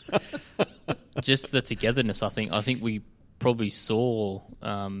 Just the togetherness, I think. I think we probably saw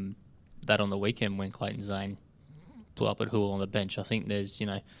that on the weekend when Clayton Zane put up at Hoole on the bench. I think there's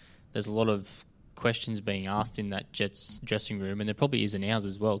a lot of questions being asked in that Jets dressing room, and there probably is in ours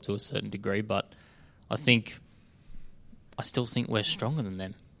as well to a certain degree. But I still think we're stronger than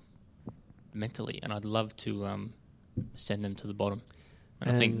them mentally, and I'd love to send them to the bottom. And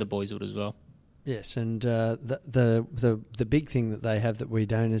I think the boys would as well. Yes, and the big thing that they have that we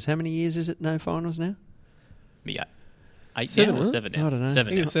don't is, how many years is it no finals now? Yeah, 8 7 now or 7 now? I don't know.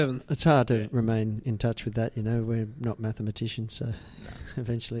 7 now. 7. It's hard to remain in touch with that, we're not mathematicians, so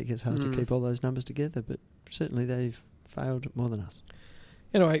eventually it gets hard to keep all those numbers together, but certainly they've failed more than us.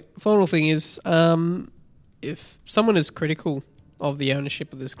 Anyway, final thing is, if someone is critical of the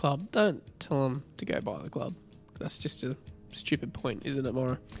ownership of this club, don't tell them to go buy the club. That's just a stupid point, isn't it,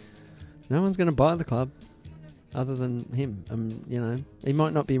 Maura? No one's going to buy the club other than him. He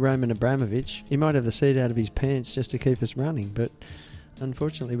might not be Roman Abramovich. He might have the seat out of his pants just to keep us running, but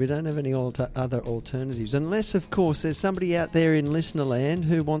unfortunately we don't have any other alternatives. Unless, of course, there's somebody out there in listener land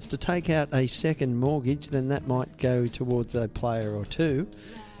who wants to take out a second mortgage, then that might go towards a player or two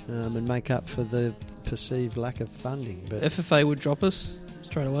and make up for the perceived lack of funding. But FFA would drop us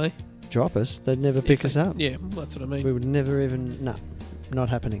straight away. Drop us? They'd never pick us up. Yeah, that's what I mean. We would never even... No, not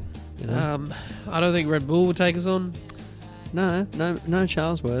happening. I don't think Red Bull will take us on. No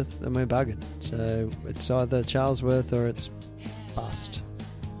Charlesworth, and we're buggered. So it's either Charlesworth or it's bust.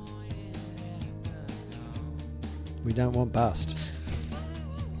 We don't want bust.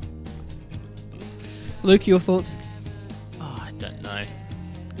 Luke, your thoughts? Oh, I don't know.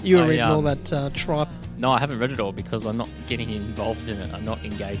 You were reading all that tripe. No, I haven't read it all because I'm not getting involved in it. I'm not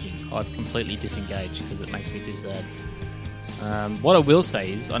engaging. I've completely disengaged because it makes me too sad. What I will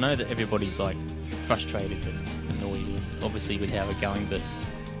say is, I know that everybody's frustrated and annoyed, obviously, with how we're going, but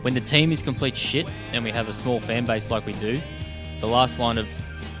when the team is complete shit and we have a small fan base like we do, the last line of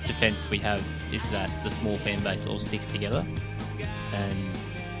defence we have is that the small fan base all sticks together, and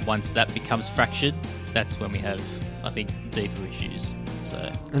once that becomes fractured, that's when we have, I think, deeper issues.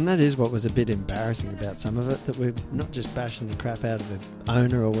 And that is what was a bit embarrassing about some of it, that we're not just bashing the crap out of the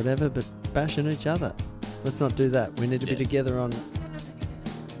owner or whatever, but bashing each other. Let's not do that. We need to be together on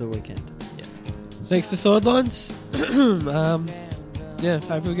the weekend. Yeah. Thanks to Sidelines. Hopefully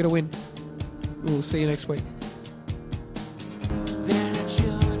we get a win. We'll see you next week.